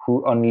people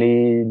who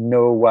only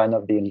know one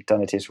of the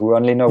alternatives, who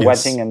only know one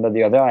thing and not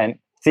the other, and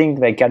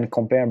think they can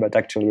compare, but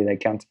actually they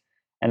can't.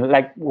 And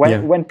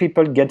when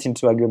people get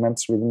into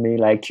arguments with me,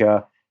 but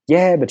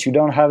you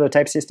don't have a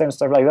type system,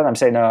 stuff like that, I'm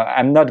saying, no,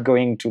 I'm not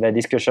going to that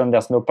discussion.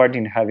 There's no point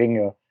in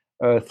having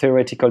a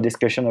theoretical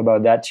discussion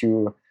about that.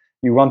 You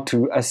want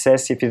to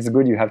assess if it's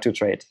good, you have to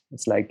try it.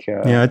 It's like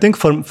I think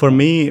for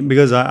me,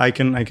 because I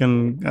can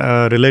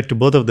relate to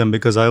both of them,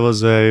 because I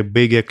was a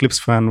big Eclipse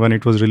fan when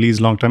it was released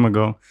long time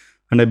ago.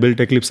 And I built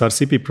Eclipse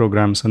RCP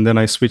programs, and then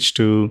I switched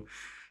to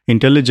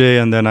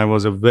IntelliJ, and then I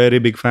was a very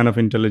big fan of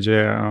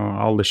IntelliJ,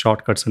 all the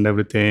shortcuts and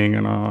everything.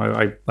 And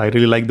I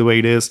really like the way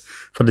it is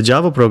for the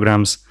Java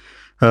programs.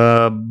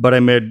 But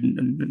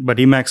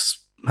Emacs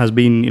has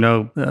been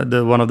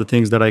the one of the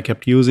things that I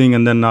kept using,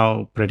 and then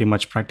now pretty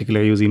much practically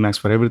I use Emacs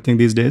for everything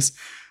these days.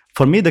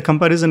 For me, the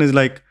comparison is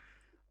like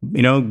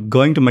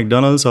going to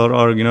McDonald's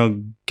or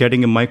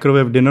getting a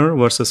microwave dinner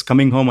versus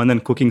coming home and then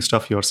cooking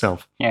stuff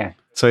yourself. Yeah.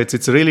 So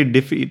it's really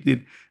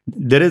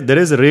there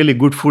is a really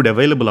good food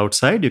available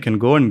outside. You can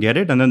go and get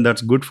it, and then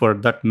that's good for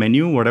that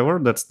menu, whatever.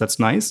 That's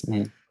nice.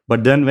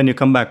 But then when you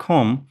come back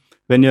home,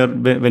 when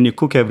you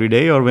cook every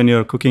day or when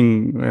you're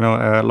cooking,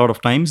 a lot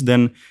of times,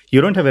 then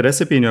you don't have a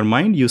recipe in your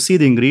mind. You see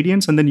the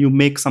ingredients and then you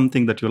make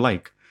something that you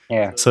like.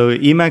 Yeah. So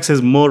Emacs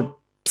is more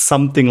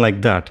something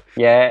like that.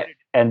 Yeah.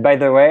 And by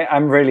the way,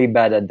 I'm really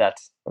bad at that.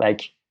 I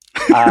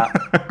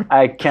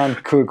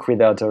can't cook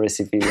without a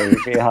recipe.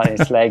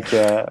 It's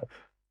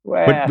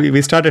but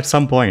we start at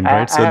some point,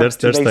 right? So that's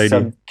the idea.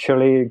 Some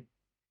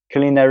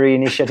culinary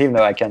initiative.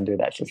 No, I can't do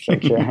that. It's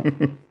like.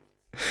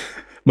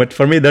 But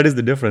for me, that is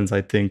the difference.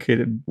 I think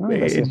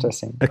that's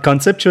interesting.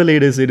 Conceptually,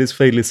 it is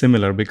fairly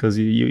similar, because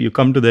you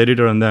come to the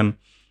editor and then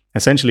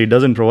essentially it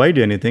doesn't provide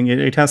you anything.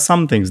 It has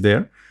some things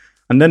there.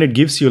 And then it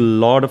gives you a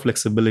lot of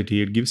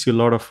flexibility. It gives you a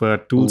lot of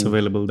tools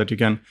available that you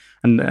can,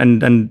 and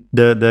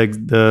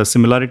the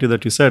similarity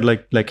that you said,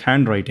 like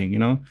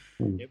handwriting,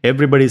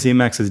 everybody's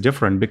Emacs is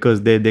different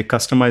because they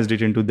customized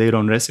it into their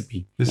own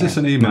recipe. Is this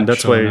an Emacs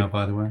show now,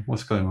 by the way?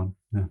 What's going on?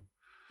 Yeah.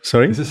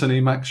 Sorry? Is this an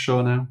Emacs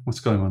show now? What's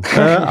going on? We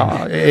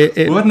had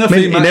enough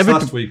Emacs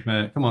last week,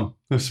 mate. Come on.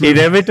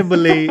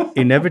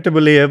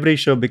 Inevitably, every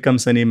show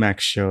becomes an Emacs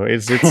show.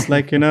 It's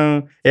like,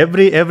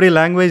 every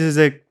language is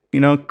a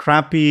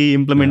crappy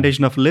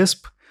implementation of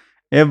Lisp,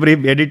 every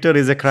editor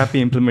is a crappy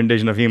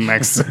implementation of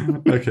Emacs.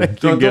 Okay,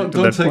 don't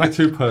take it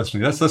too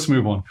personally. Let's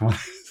move on. Come on.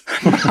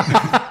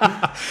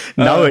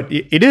 No,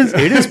 it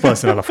is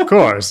personal, of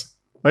course.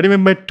 What do you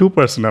mean by too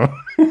personal?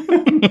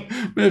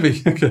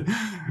 Maybe. Okay,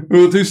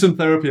 we'll do some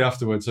therapy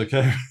afterwards.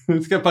 Okay,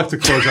 let's get back to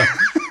Clojure.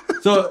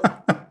 So,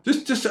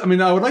 I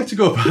mean, I would like to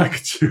go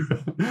back to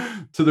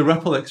the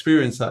REPL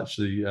experience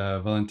actually,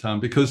 Valentin,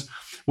 because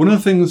one of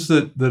the things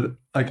that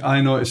like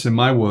I notice in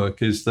my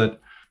work is that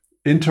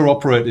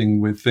interoperating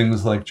with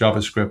things like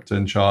JavaScript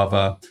and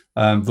Java,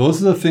 those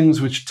are the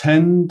things which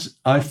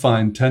I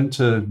find tend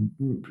to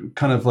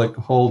kind of like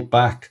hold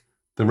back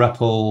the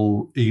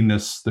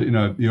REPL-iness, that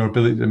your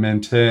ability to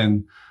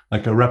maintain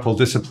like a REPL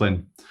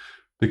discipline,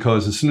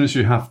 because as soon as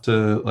you have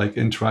to like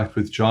interact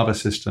with Java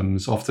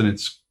systems, often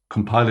it's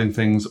compiling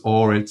things,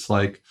 or it's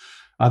like,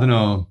 I don't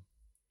know,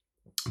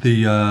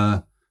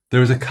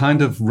 there is a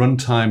kind of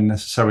runtime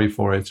necessary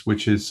for it,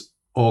 which is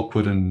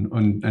awkward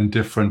and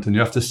different, and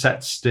you have to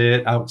set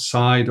state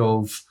outside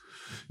of,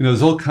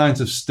 there's all kinds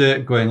of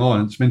state going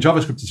on. I mean,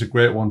 JavaScript is a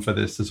great one for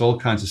this. There's all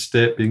kinds of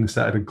state being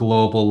set at a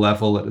global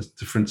level at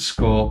different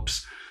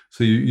scopes.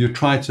 So you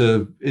try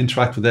to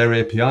interact with their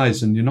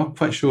APIs and you're not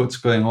quite sure what's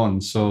going on.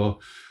 So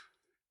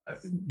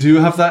do you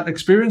have that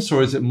experience,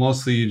 or is it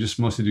mostly you just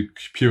mostly do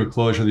pure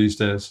Clojure these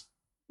days?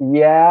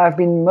 Yeah, I've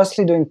been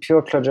mostly doing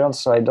pure Clojure,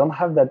 so I don't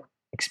have that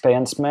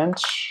experience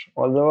much.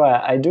 Although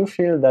I do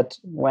feel that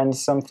when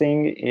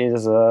something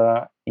is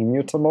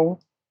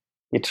immutable,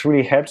 it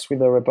really helps with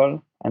the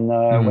REPL. And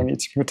when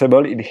it's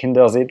mutable, it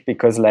hinders it,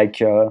 because like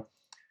the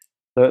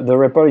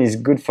REPL is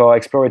good for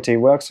exploratory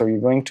work, so you're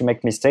going to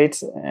make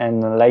mistakes.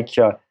 And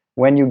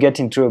when you get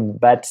into a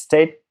bad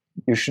state,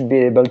 you should be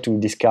able to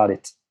discard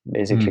it,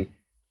 basically.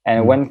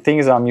 And when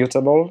things are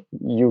mutable,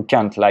 you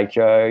can't. Like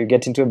you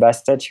get into a bad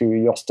state,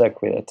 you're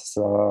stuck with it.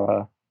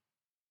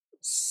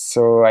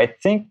 So I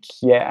think,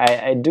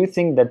 I do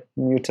think that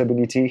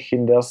mutability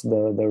hinders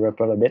the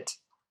REPL a bit.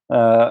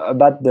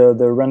 About the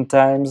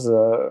runtimes,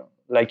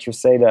 like you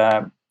said,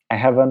 I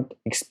haven't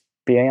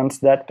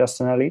experienced that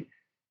personally,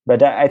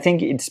 but I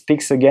think it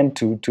speaks again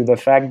to the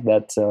fact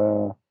that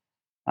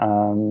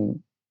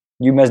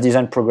you must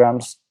design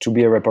programs to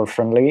be REPL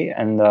friendly,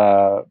 and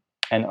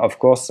of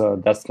course,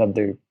 that's not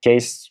the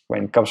case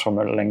when it comes from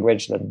a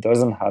language that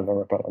doesn't have a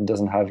REPL. It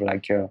doesn't have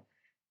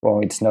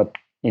it's not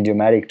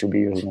idiomatic to be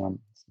using one.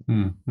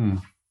 Mm-hmm.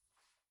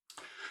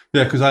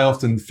 Yeah, because I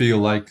often feel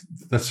like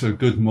that's a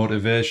good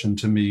motivation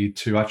to me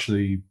to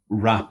actually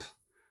wrap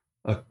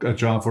a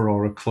Java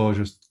or a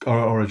Clojure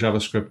or a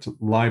JavaScript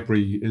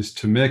library, is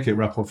to make it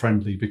REPL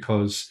friendly,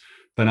 because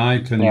then I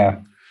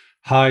can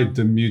hide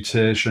the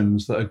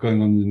mutations that are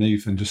going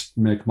underneath and just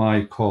make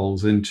my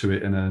calls into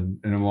it in a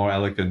more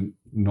elegant,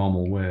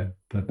 normal way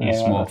that is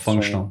more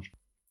functional.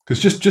 Because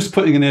just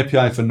putting an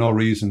API for no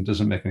reason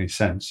doesn't make any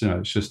sense.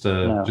 It's just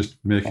just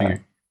making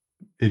it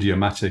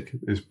idiomatic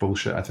is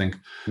bullshit, I think.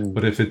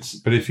 But if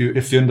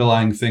the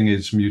underlying thing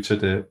is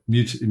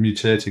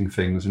mutating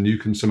things, and you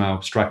can somehow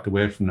abstract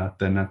away from that,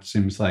 then that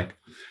seems like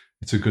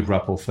it's a good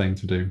REPL thing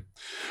to do.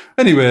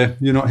 Anyway,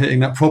 you're not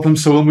hitting that problem,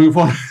 so we'll move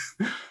on.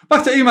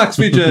 Back to Emacs,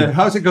 Vijay.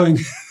 How's it going?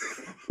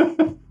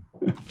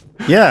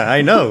 Yeah,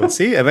 I know.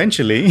 See,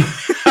 eventually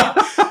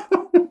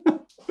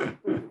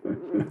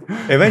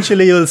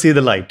you'll see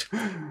the light.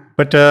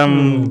 But so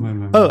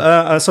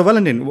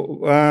Valentin,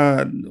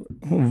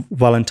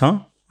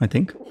 I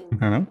think. I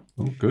don't know.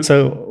 Oh, good.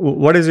 So,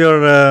 what is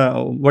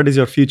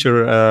your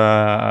future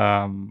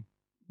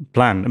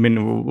plan? I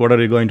mean, what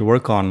are you going to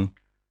work on?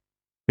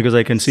 Because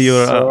I can see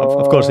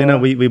of course,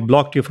 we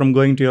blocked you from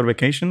going to your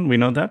vacation. We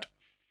know that.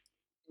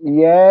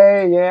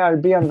 Yeah,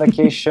 I'll be on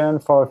vacation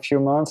for a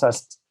few months. I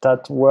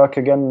start work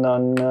again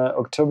on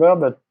October,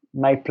 but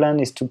my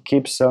plan is to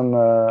keep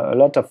a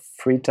lot of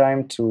free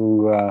time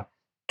to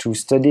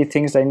study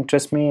things that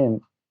interest me,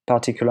 in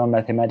particular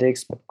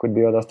mathematics, but could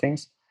be other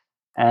things,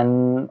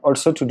 and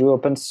also to do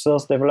open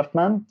source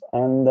development.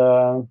 And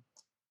the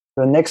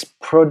next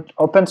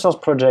open source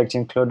project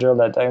in Clojure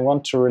that I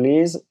want to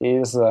release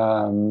is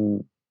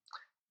an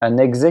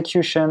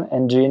execution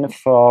engine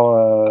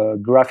for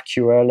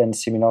GraphQL and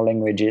similar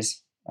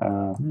languages.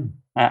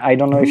 I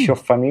don't know if you're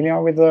familiar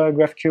with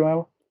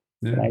GraphQL.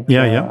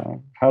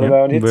 Heard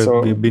about it?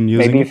 So we've been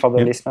using maybe for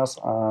the listeners,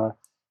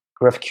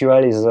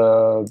 GraphQL is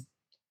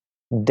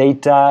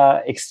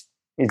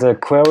is a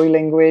query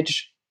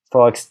language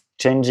for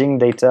exchanging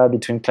data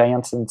between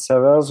clients and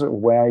servers,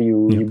 where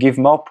you give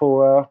more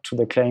power to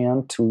the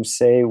client to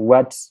say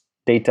what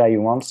data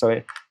you want.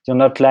 So you're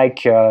not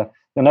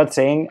you're not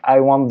saying, I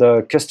want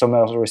the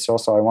customer's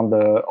resource, or I want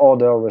the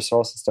order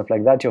resource and stuff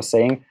like that. You're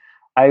saying,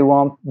 I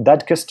want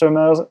that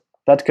customer,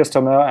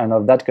 and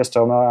of that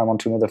customer, I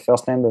want to know the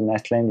first name, the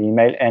last name, the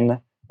email, and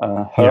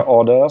her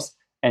orders.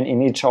 And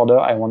in each order,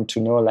 I want to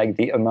know like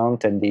the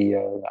amount and the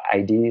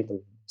ID,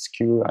 the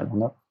SKU, I don't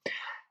know.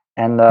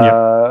 And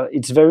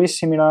it's very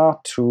similar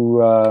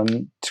to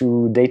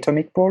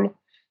Datomic Pool.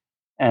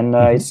 And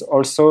it's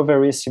also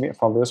very similar,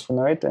 for those who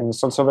know it, and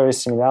it's also very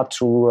similar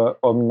to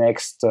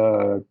Omnext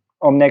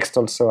Omnext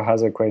also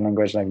has a query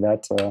language like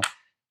that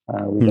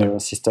with a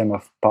system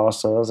of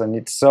parsers, and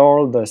it's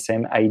all the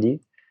same ID.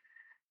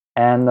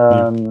 And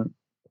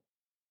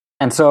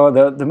so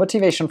the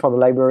motivation for the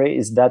library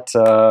is that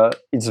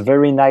it's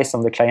very nice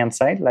on the client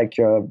side. Like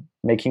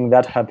making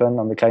that happen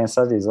on the client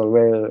side is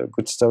always a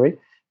good story,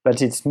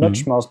 but it's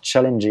much more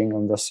challenging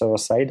on the server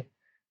side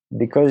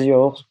because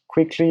you're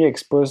quickly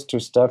exposed to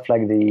stuff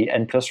like the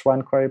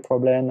N+1 query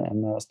problem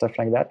and stuff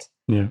like that.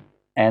 Yeah.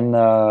 And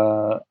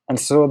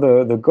so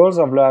the goals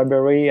of the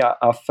library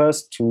are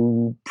first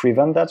to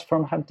prevent that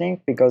from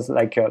happening, because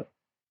like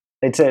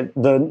let's say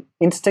the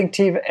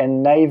instinctive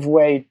and naive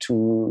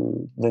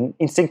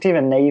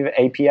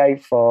API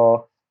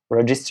for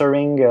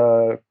registering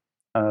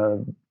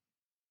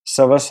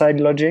server-side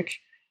logic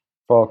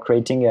for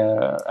creating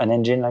an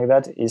engine like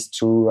that is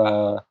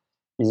to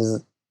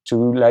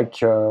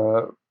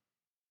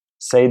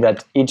say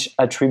that each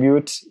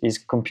attribute is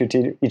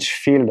computed, each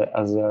field,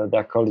 as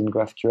they're called in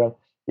GraphQL,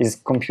 is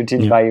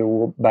computed by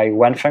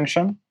one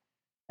function.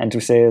 And to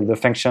say the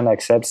function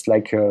accepts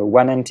like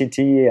one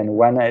entity and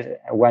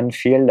one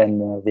field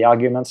and the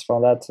arguments for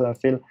that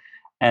field,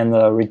 and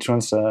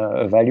returns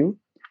a value.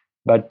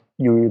 But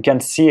you can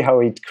see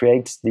how it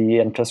creates the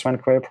N+1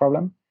 query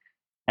problem.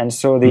 And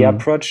so the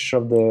approach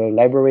of the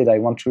library that I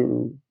want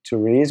to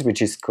release,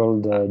 which is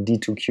called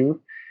D2Q,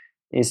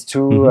 is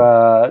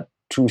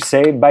to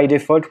say by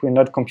default we're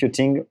not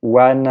computing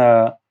one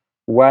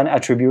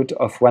attribute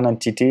of one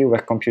entity.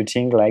 We're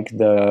computing like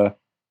the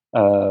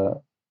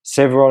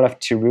several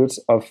attributes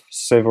of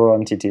several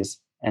entities,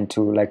 and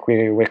to like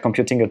we're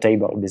computing a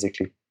table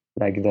basically.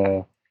 Like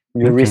you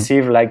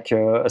receive like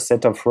a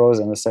set of rows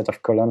and a set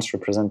of columns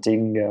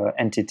representing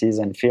entities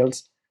and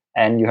fields,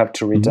 and you have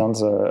to return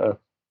a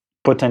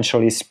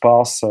potentially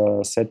sparse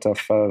set of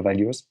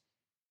values,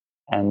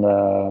 and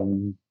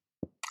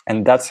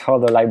that's how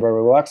the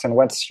library works. And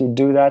once you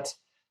do that,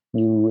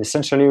 you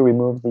essentially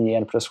remove the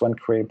N+1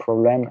 query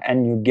problem,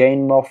 and you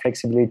gain more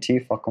flexibility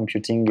for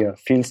computing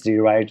fields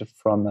derived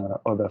from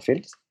other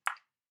fields.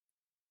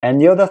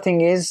 And the other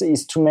thing is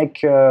to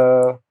make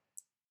an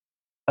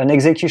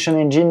execution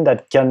engine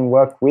that can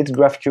work with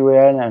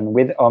GraphQL and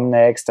with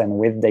Omnext and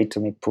with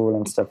Datomic Pool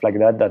and stuff like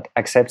that, that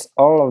accepts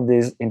all of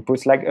these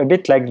inputs, like a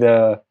bit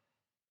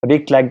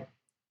like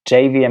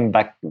JVM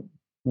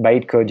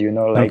bytecode, you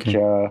know, like.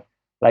 Okay.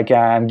 Like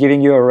I'm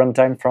giving you a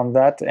runtime from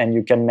that, and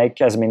you can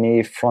make as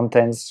many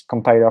front-ends,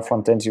 compiler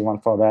front-ends you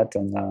want for that,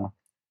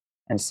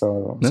 and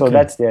so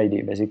that's the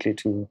idea basically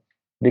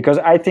because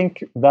I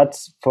think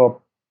that's for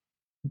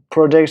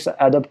projects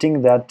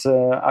adopting that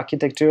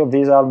architecture.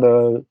 These are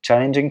the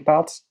challenging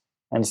parts,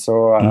 and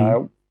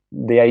so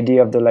the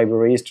idea of the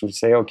library is to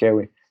say, okay,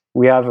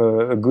 we have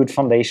a good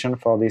foundation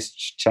for these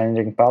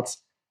challenging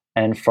parts,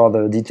 and for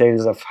the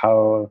details of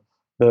how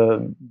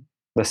the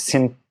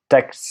syntax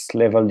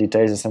level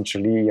details,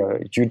 essentially,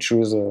 you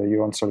choose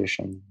your own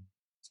solution.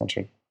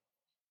 Essentially,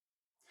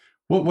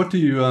 what do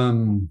you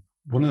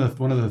one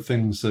of the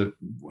things that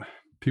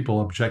people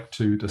object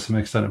to some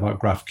extent about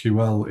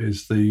GraphQL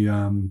is the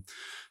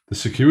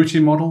security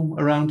model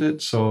around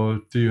it.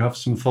 So, do you have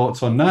some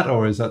thoughts on that,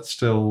 or is that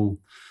still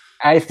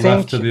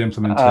left to the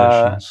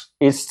implementations?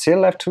 It's still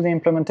left to the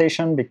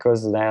implementation,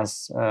 because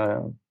there's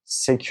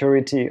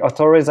security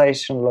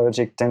authorization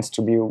logic tends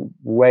to be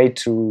way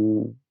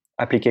too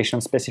application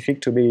specific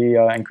to be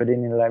encoded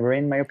in the library,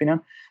 in my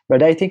opinion.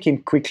 But I think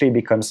it quickly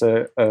becomes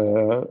a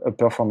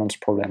performance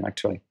problem,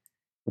 actually.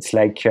 It's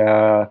like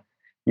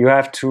you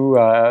have to,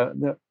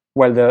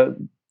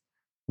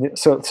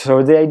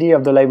 so the idea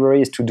of the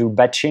library is to do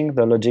batching,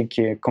 the logic,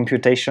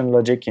 computation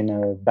logic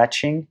in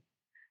batching,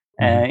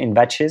 in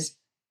batches.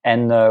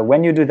 And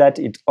when you do that,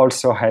 it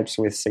also helps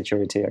with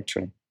security,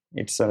 actually.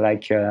 It's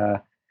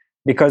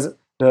because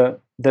the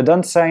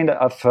downside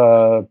of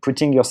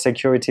putting your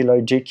security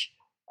logic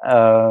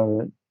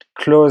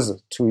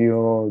close to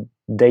your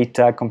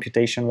data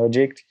computation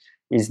logic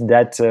is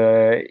that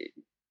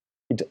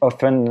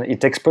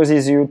it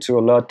exposes you to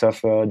a lot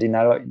of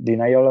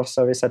denial of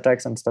service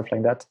attacks and stuff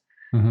like that.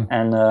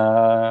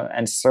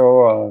 And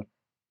so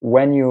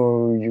when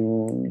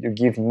you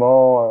give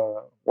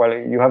more,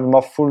 you have a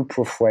more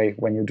foolproof way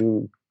when you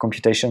do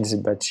computations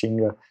in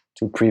batching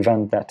to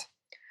prevent that.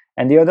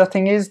 And the other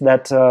thing is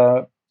that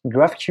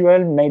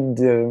GraphQL made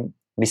the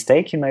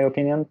mistake, in my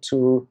opinion,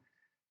 to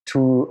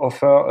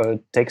offer a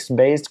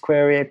text-based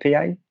query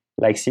API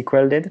like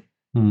SQL did.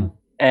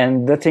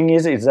 And the thing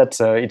is that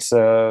it's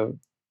an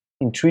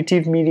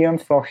intuitive medium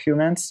for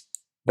humans,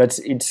 but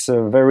it's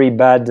a very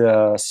bad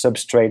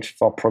substrate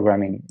for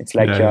programming. It's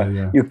like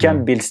you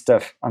can't build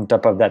stuff on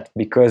top of that,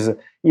 because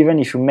even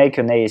if you make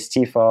an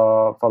AST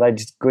for that,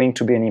 it's going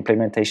to be an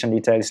implementation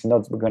detail. It's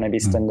not going to be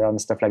standard and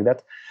stuff like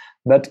that.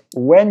 But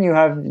when you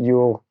have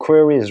your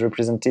queries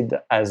represented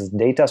as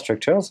data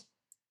structures,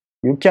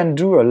 you can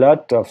do a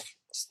lot of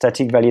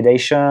static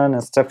validation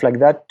and stuff like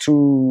that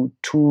to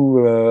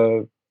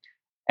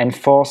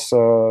enforce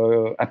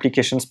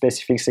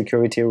application-specific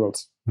security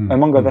rules,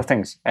 among other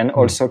things, and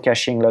also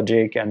caching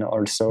logic, and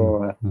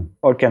also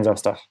all kinds of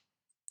stuff.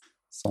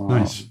 So,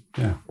 nice,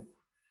 yeah.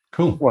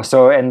 Cool. Well,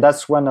 so, and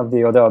that's one of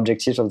the other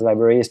objectives of the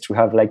library, is to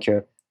have like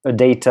a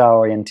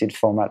data-oriented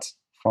format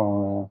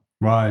for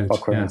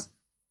queries.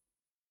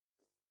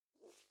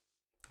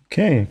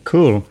 Okay,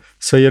 cool.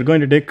 So you're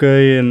going to take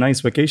a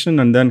nice vacation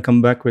and then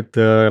come back with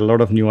a lot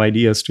of new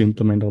ideas to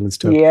implement all this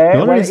stuff.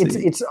 Yeah, well,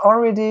 it's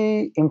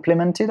already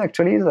implemented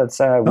actually. That's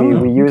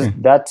we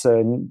used that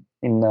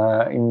in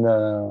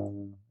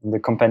the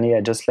company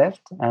I just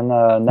left, and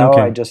now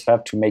I just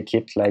have to make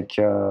it like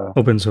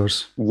open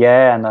source.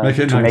 Yeah, and make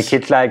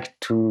it like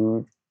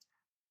to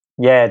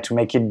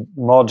make it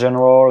more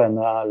general and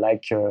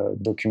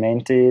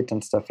document it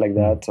and stuff like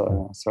that.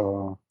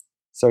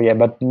 So yeah,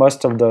 but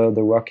most of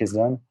the work is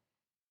done.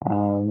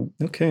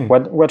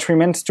 What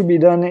remains to be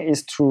done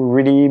is to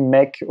really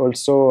make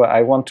also,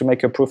 I want to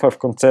make a proof of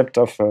concept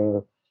of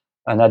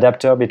an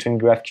adapter between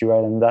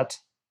GraphQL and that,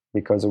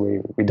 because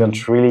we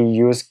don't really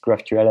use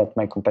GraphQL at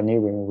my company.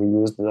 We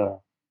use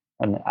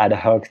an ad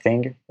hoc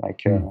thing,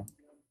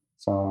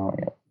 so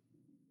yeah.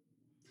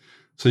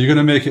 So you're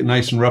going to make it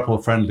nice and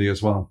REPL friendly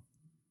as well?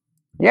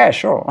 Yeah,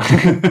 sure.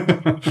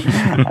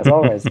 As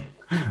always.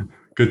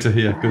 Good to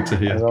hear.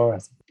 As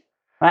always.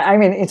 I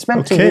mean, it's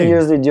meant to be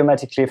used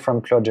idiomatically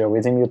from Clojure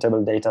with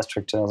immutable data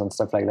structures and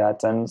stuff like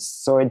that, and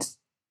so it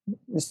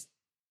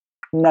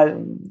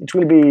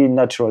will be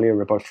naturally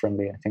REPL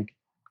friendly, I think.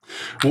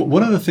 Well,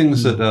 one of the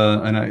things that,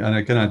 and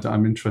again,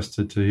 I'm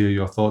interested to hear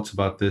your thoughts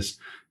about this,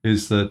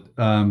 is that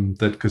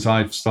because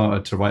I've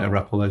started to write a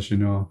REPL, as you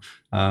know,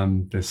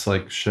 this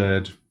like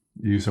shared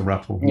user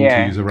REPL,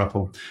 multi-user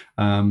REPL.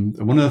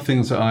 One of the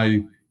things that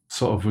I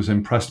sort of was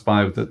impressed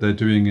by that they're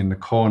doing in the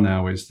core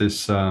now is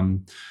this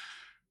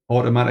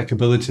automatic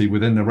ability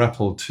within the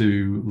REPL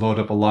to load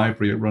up a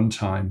library at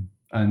runtime,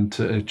 and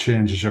it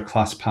changes your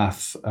class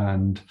path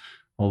and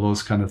all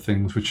those kind of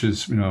things, which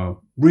is,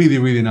 really,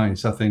 really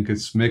nice. I think it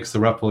makes the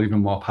REPL even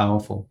more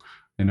powerful,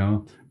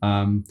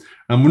 I'm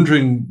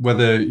wondering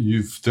whether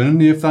you've done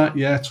any of that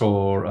yet,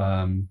 or,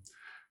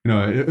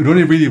 it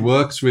only really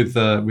works with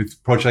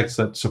projects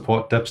that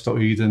support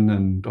deps.eden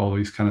and all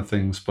these kind of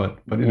things, but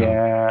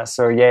Yeah,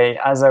 so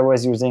as I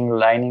was using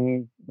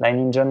Line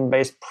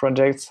Engine-based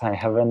projects, I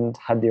haven't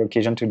had the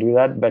occasion to do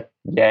that, but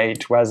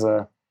it was,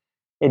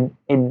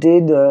 it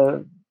did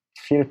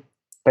feel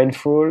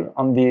painful.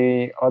 On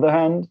the other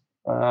hand,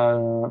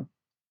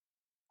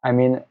 I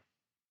mean,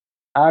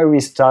 I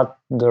restart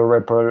the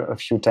REPL a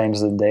few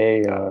times a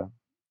day,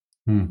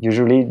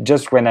 usually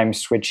just when I'm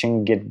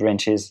switching Git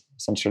branches,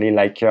 essentially,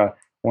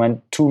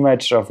 when too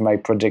much of my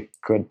project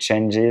code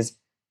changes,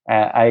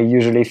 I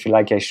usually feel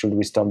like I should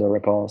restart the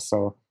REPL.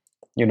 So,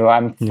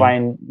 I'm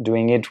fine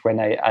doing it when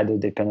I add a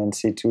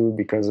dependency too,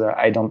 because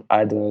I don't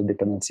add a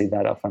dependency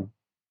that often.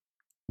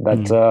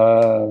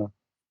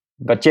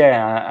 But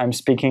yeah, I'm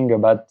speaking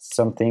about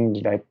something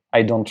that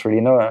I don't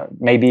really know.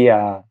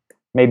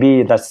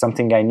 Maybe that's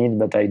something I need,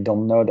 but I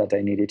don't know that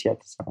I need it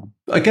yet. So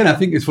again, I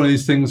think it's one of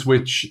these things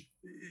which,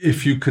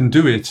 if you can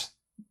do it,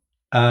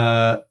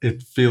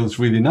 it feels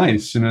really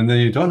nice, and then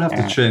you don't have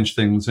to change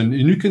things, and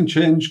you can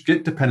change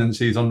Git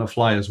dependencies on the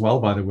fly as well.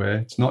 By the way,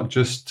 it's not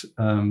just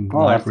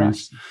libraries.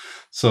 Nice.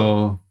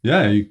 So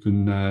yeah, you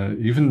can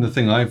even the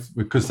thing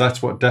because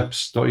that's what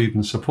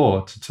deps.eden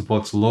supports. It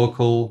supports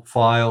local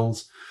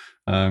files,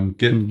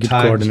 Git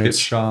tags, Git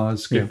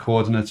shards, Git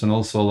coordinates, and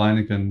also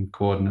Line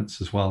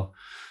coordinates as well.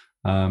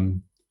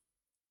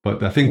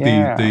 But I think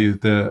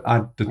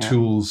the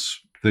tools,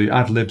 the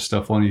adlib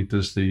stuff only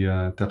does the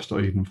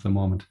deps.eden for the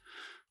moment.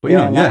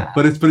 But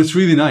but it's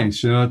really nice,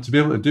 to be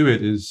able to do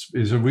it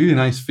is a really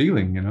nice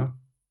feeling,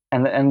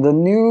 And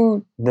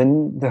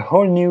the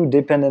whole new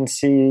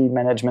dependency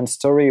management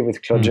story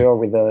with Clojure,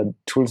 with the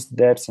tools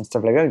deps and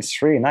stuff like that, it's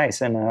really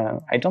nice, and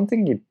I don't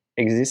think it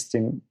exists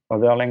in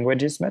other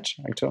languages much,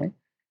 actually.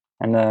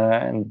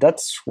 And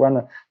that's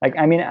one.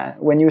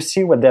 When you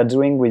see what they're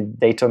doing with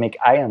Datomic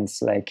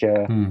ions,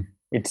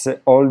 it's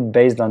all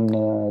based on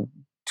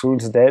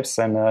tools deps,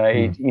 and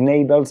it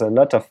enables a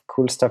lot of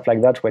cool stuff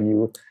like that. When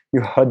you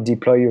hot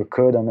deploy your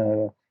code on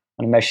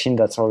a machine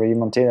that's already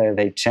mounted,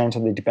 they change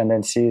the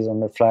dependencies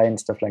on the fly and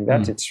stuff like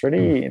that. It's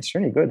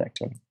really good,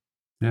 actually.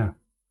 Yeah.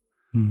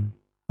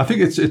 I think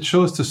it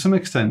shows to some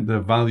extent the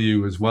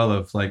value as well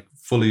of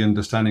fully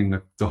understanding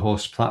the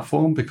host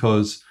platform,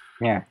 because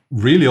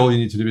really all you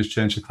need to do is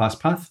change the class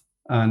path,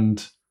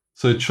 and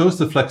so it shows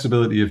the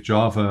flexibility of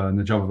Java and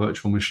the Java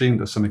virtual machine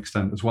to some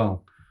extent as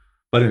well.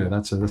 But anyway,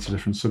 that's a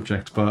different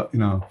subject. But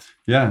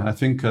I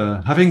think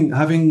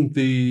having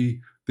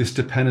this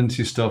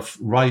dependency stuff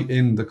right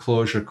in the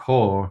Clojure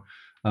core,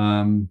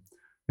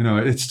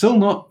 it's still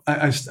not.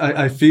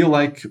 I feel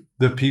like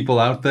the people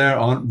out there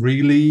aren't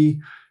really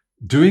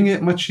doing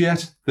it much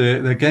yet.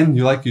 Again,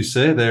 like you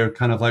say, they're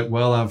kind of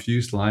well, I've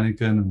used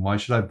Lineagen, and why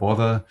should I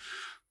bother?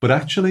 But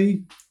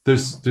actually,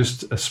 there's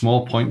just a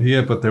small point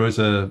here. But there is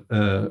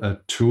a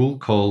tool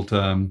called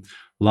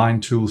Line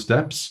Tools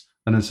Deps.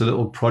 And it's a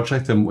little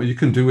project. And what you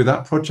can do with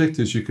that project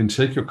is you can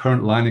take your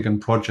current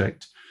Lineagen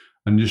project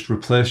and just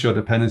replace your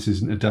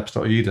dependencies into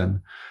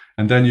deps.eden.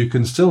 And then you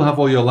can still have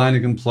all your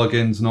Lineagen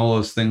plugins and all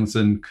those things,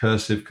 and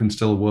Cursive can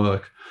still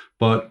work.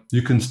 but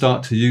you can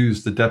start to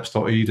use the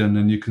deps.eden,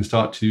 and you can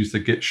start to use the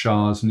git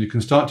shards, and you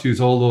can start to use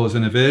all those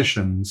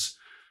innovations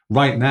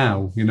right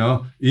now,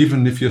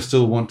 even if you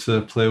still want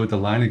to play with the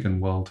Linigan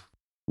world.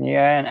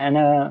 Yeah, and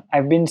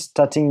I've been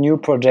starting new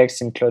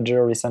projects in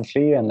Clojure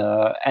recently, and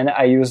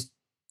I use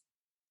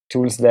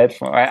tools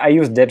I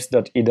use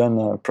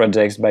deps.eden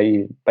projects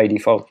by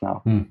default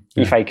now.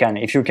 If I can,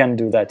 if you can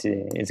do that,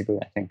 it's good,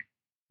 I think.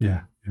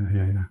 Yeah.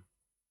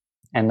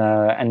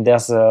 And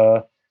there's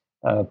a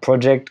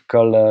project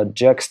called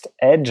Juxt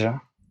Edge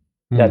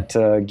that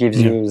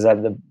gives you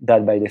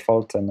that by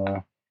default,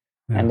 and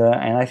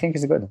I think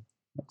it's good.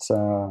 It's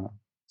a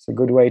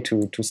good way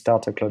to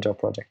start a Clojure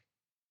project.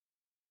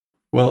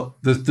 Well,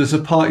 there's a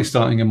party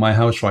starting in my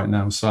house right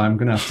now, so I'm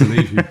going to have to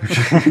leave you.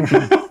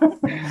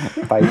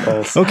 Bye,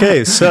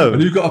 okay, so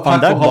and you've got a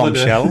on that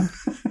bombshell.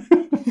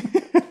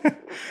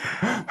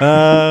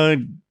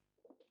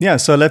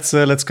 So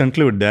let's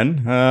conclude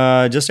then.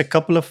 Just a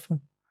couple of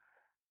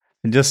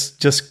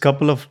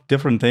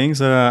different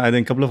things. I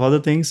think a couple of other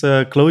things.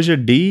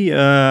 Clojure D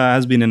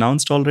has been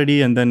announced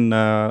already, and then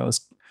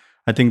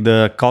I think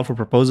the call for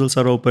proposals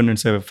are open.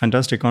 It's a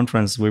fantastic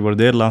conference. We were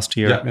there last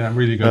year. Yeah,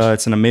 really good.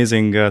 It's an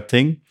amazing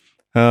thing.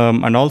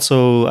 And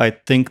also, I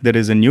think there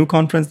is a new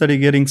conference that is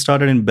getting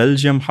started in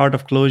Belgium, Heart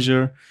of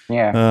Clojure,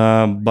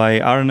 by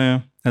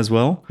Arne as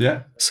well.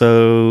 Yeah.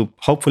 So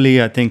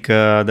hopefully, I think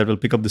that will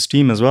pick up the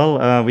steam as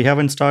well. We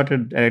haven't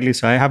started, at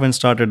least I haven't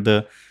started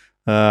the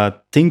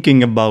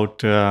thinking about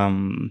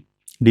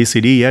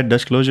DCD yet,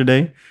 Dutch Clojure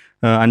Day.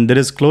 And there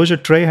is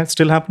Clojure Tray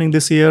still happening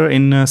this year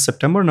in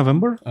September,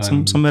 November,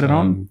 somewhere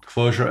around.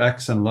 Clojure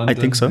X in London, I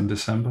think so. In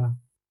December.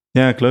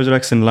 Yeah, Clojure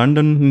X in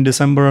London in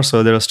December.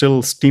 So there are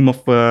still steam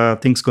of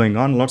things going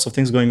on, lots of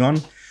things going on.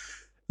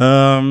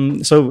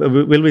 So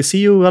will we see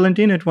you,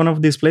 Valentin, at one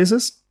of these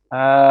places?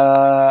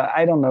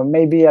 I don't know,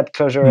 maybe at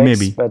Clojure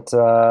X, but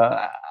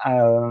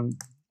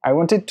I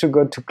wanted to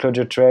go to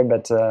Clojure Tray,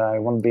 but I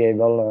won't be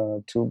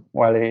able to.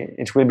 Well,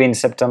 it will be in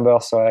September,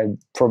 so I'll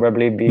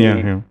probably be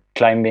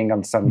climbing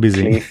on some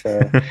cliff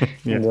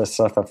in the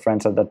south of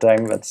France at that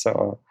time. But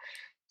so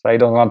I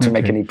don't want to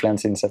make any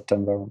plans in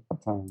September.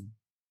 But,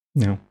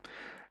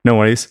 no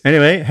worries.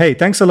 Anyway, hey,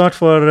 thanks a lot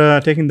for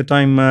taking the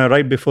time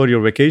right before your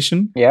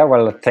vacation. Yeah,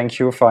 well, thank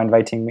you for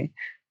inviting me.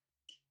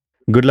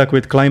 Good luck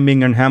with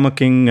climbing and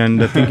hammocking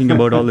and thinking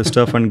about all this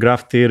stuff and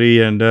graph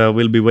theory. And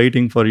we'll be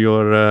waiting for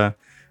your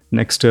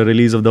next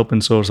release of the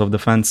open source of the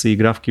fancy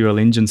GraphQL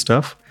engine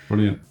stuff.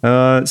 Brilliant.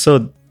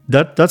 So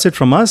that's it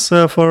from us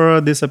for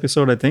this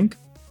episode, I think.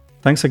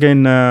 Thanks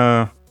again,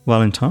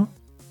 Valentin.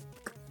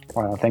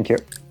 Well, thank you.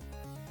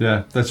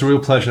 Yeah, that's a real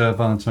pleasure,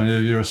 Valentin.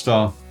 You're a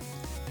star.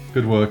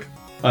 Good work.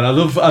 And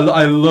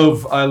I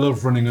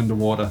love running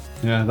underwater.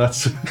 Yeah,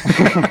 that's.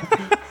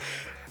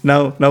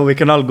 Now we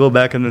can all go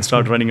back and then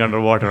start running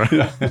underwater.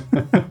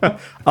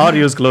 Or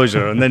use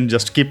Clojure and then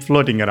just keep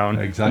floating around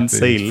and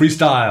sail.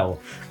 Freestyle.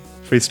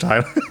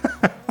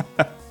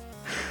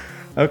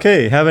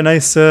 Okay, have a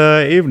nice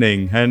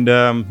evening. And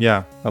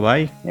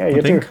bye-bye. Yeah,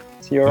 you too.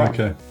 See you around.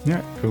 Okay.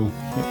 Yeah. Cool.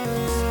 Yeah.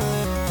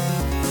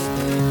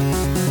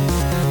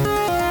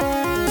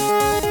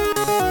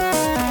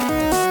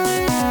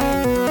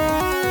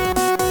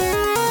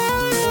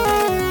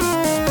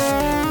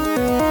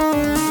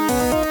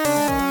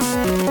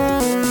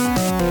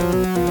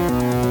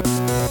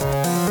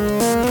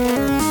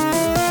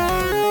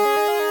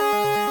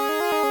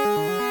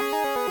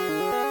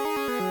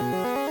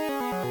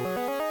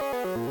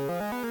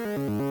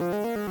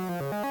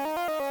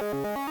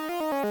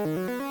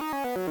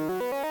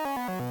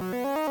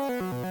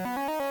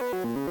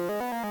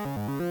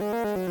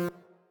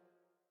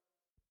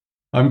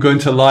 I'm going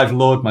to live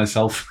load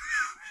myself.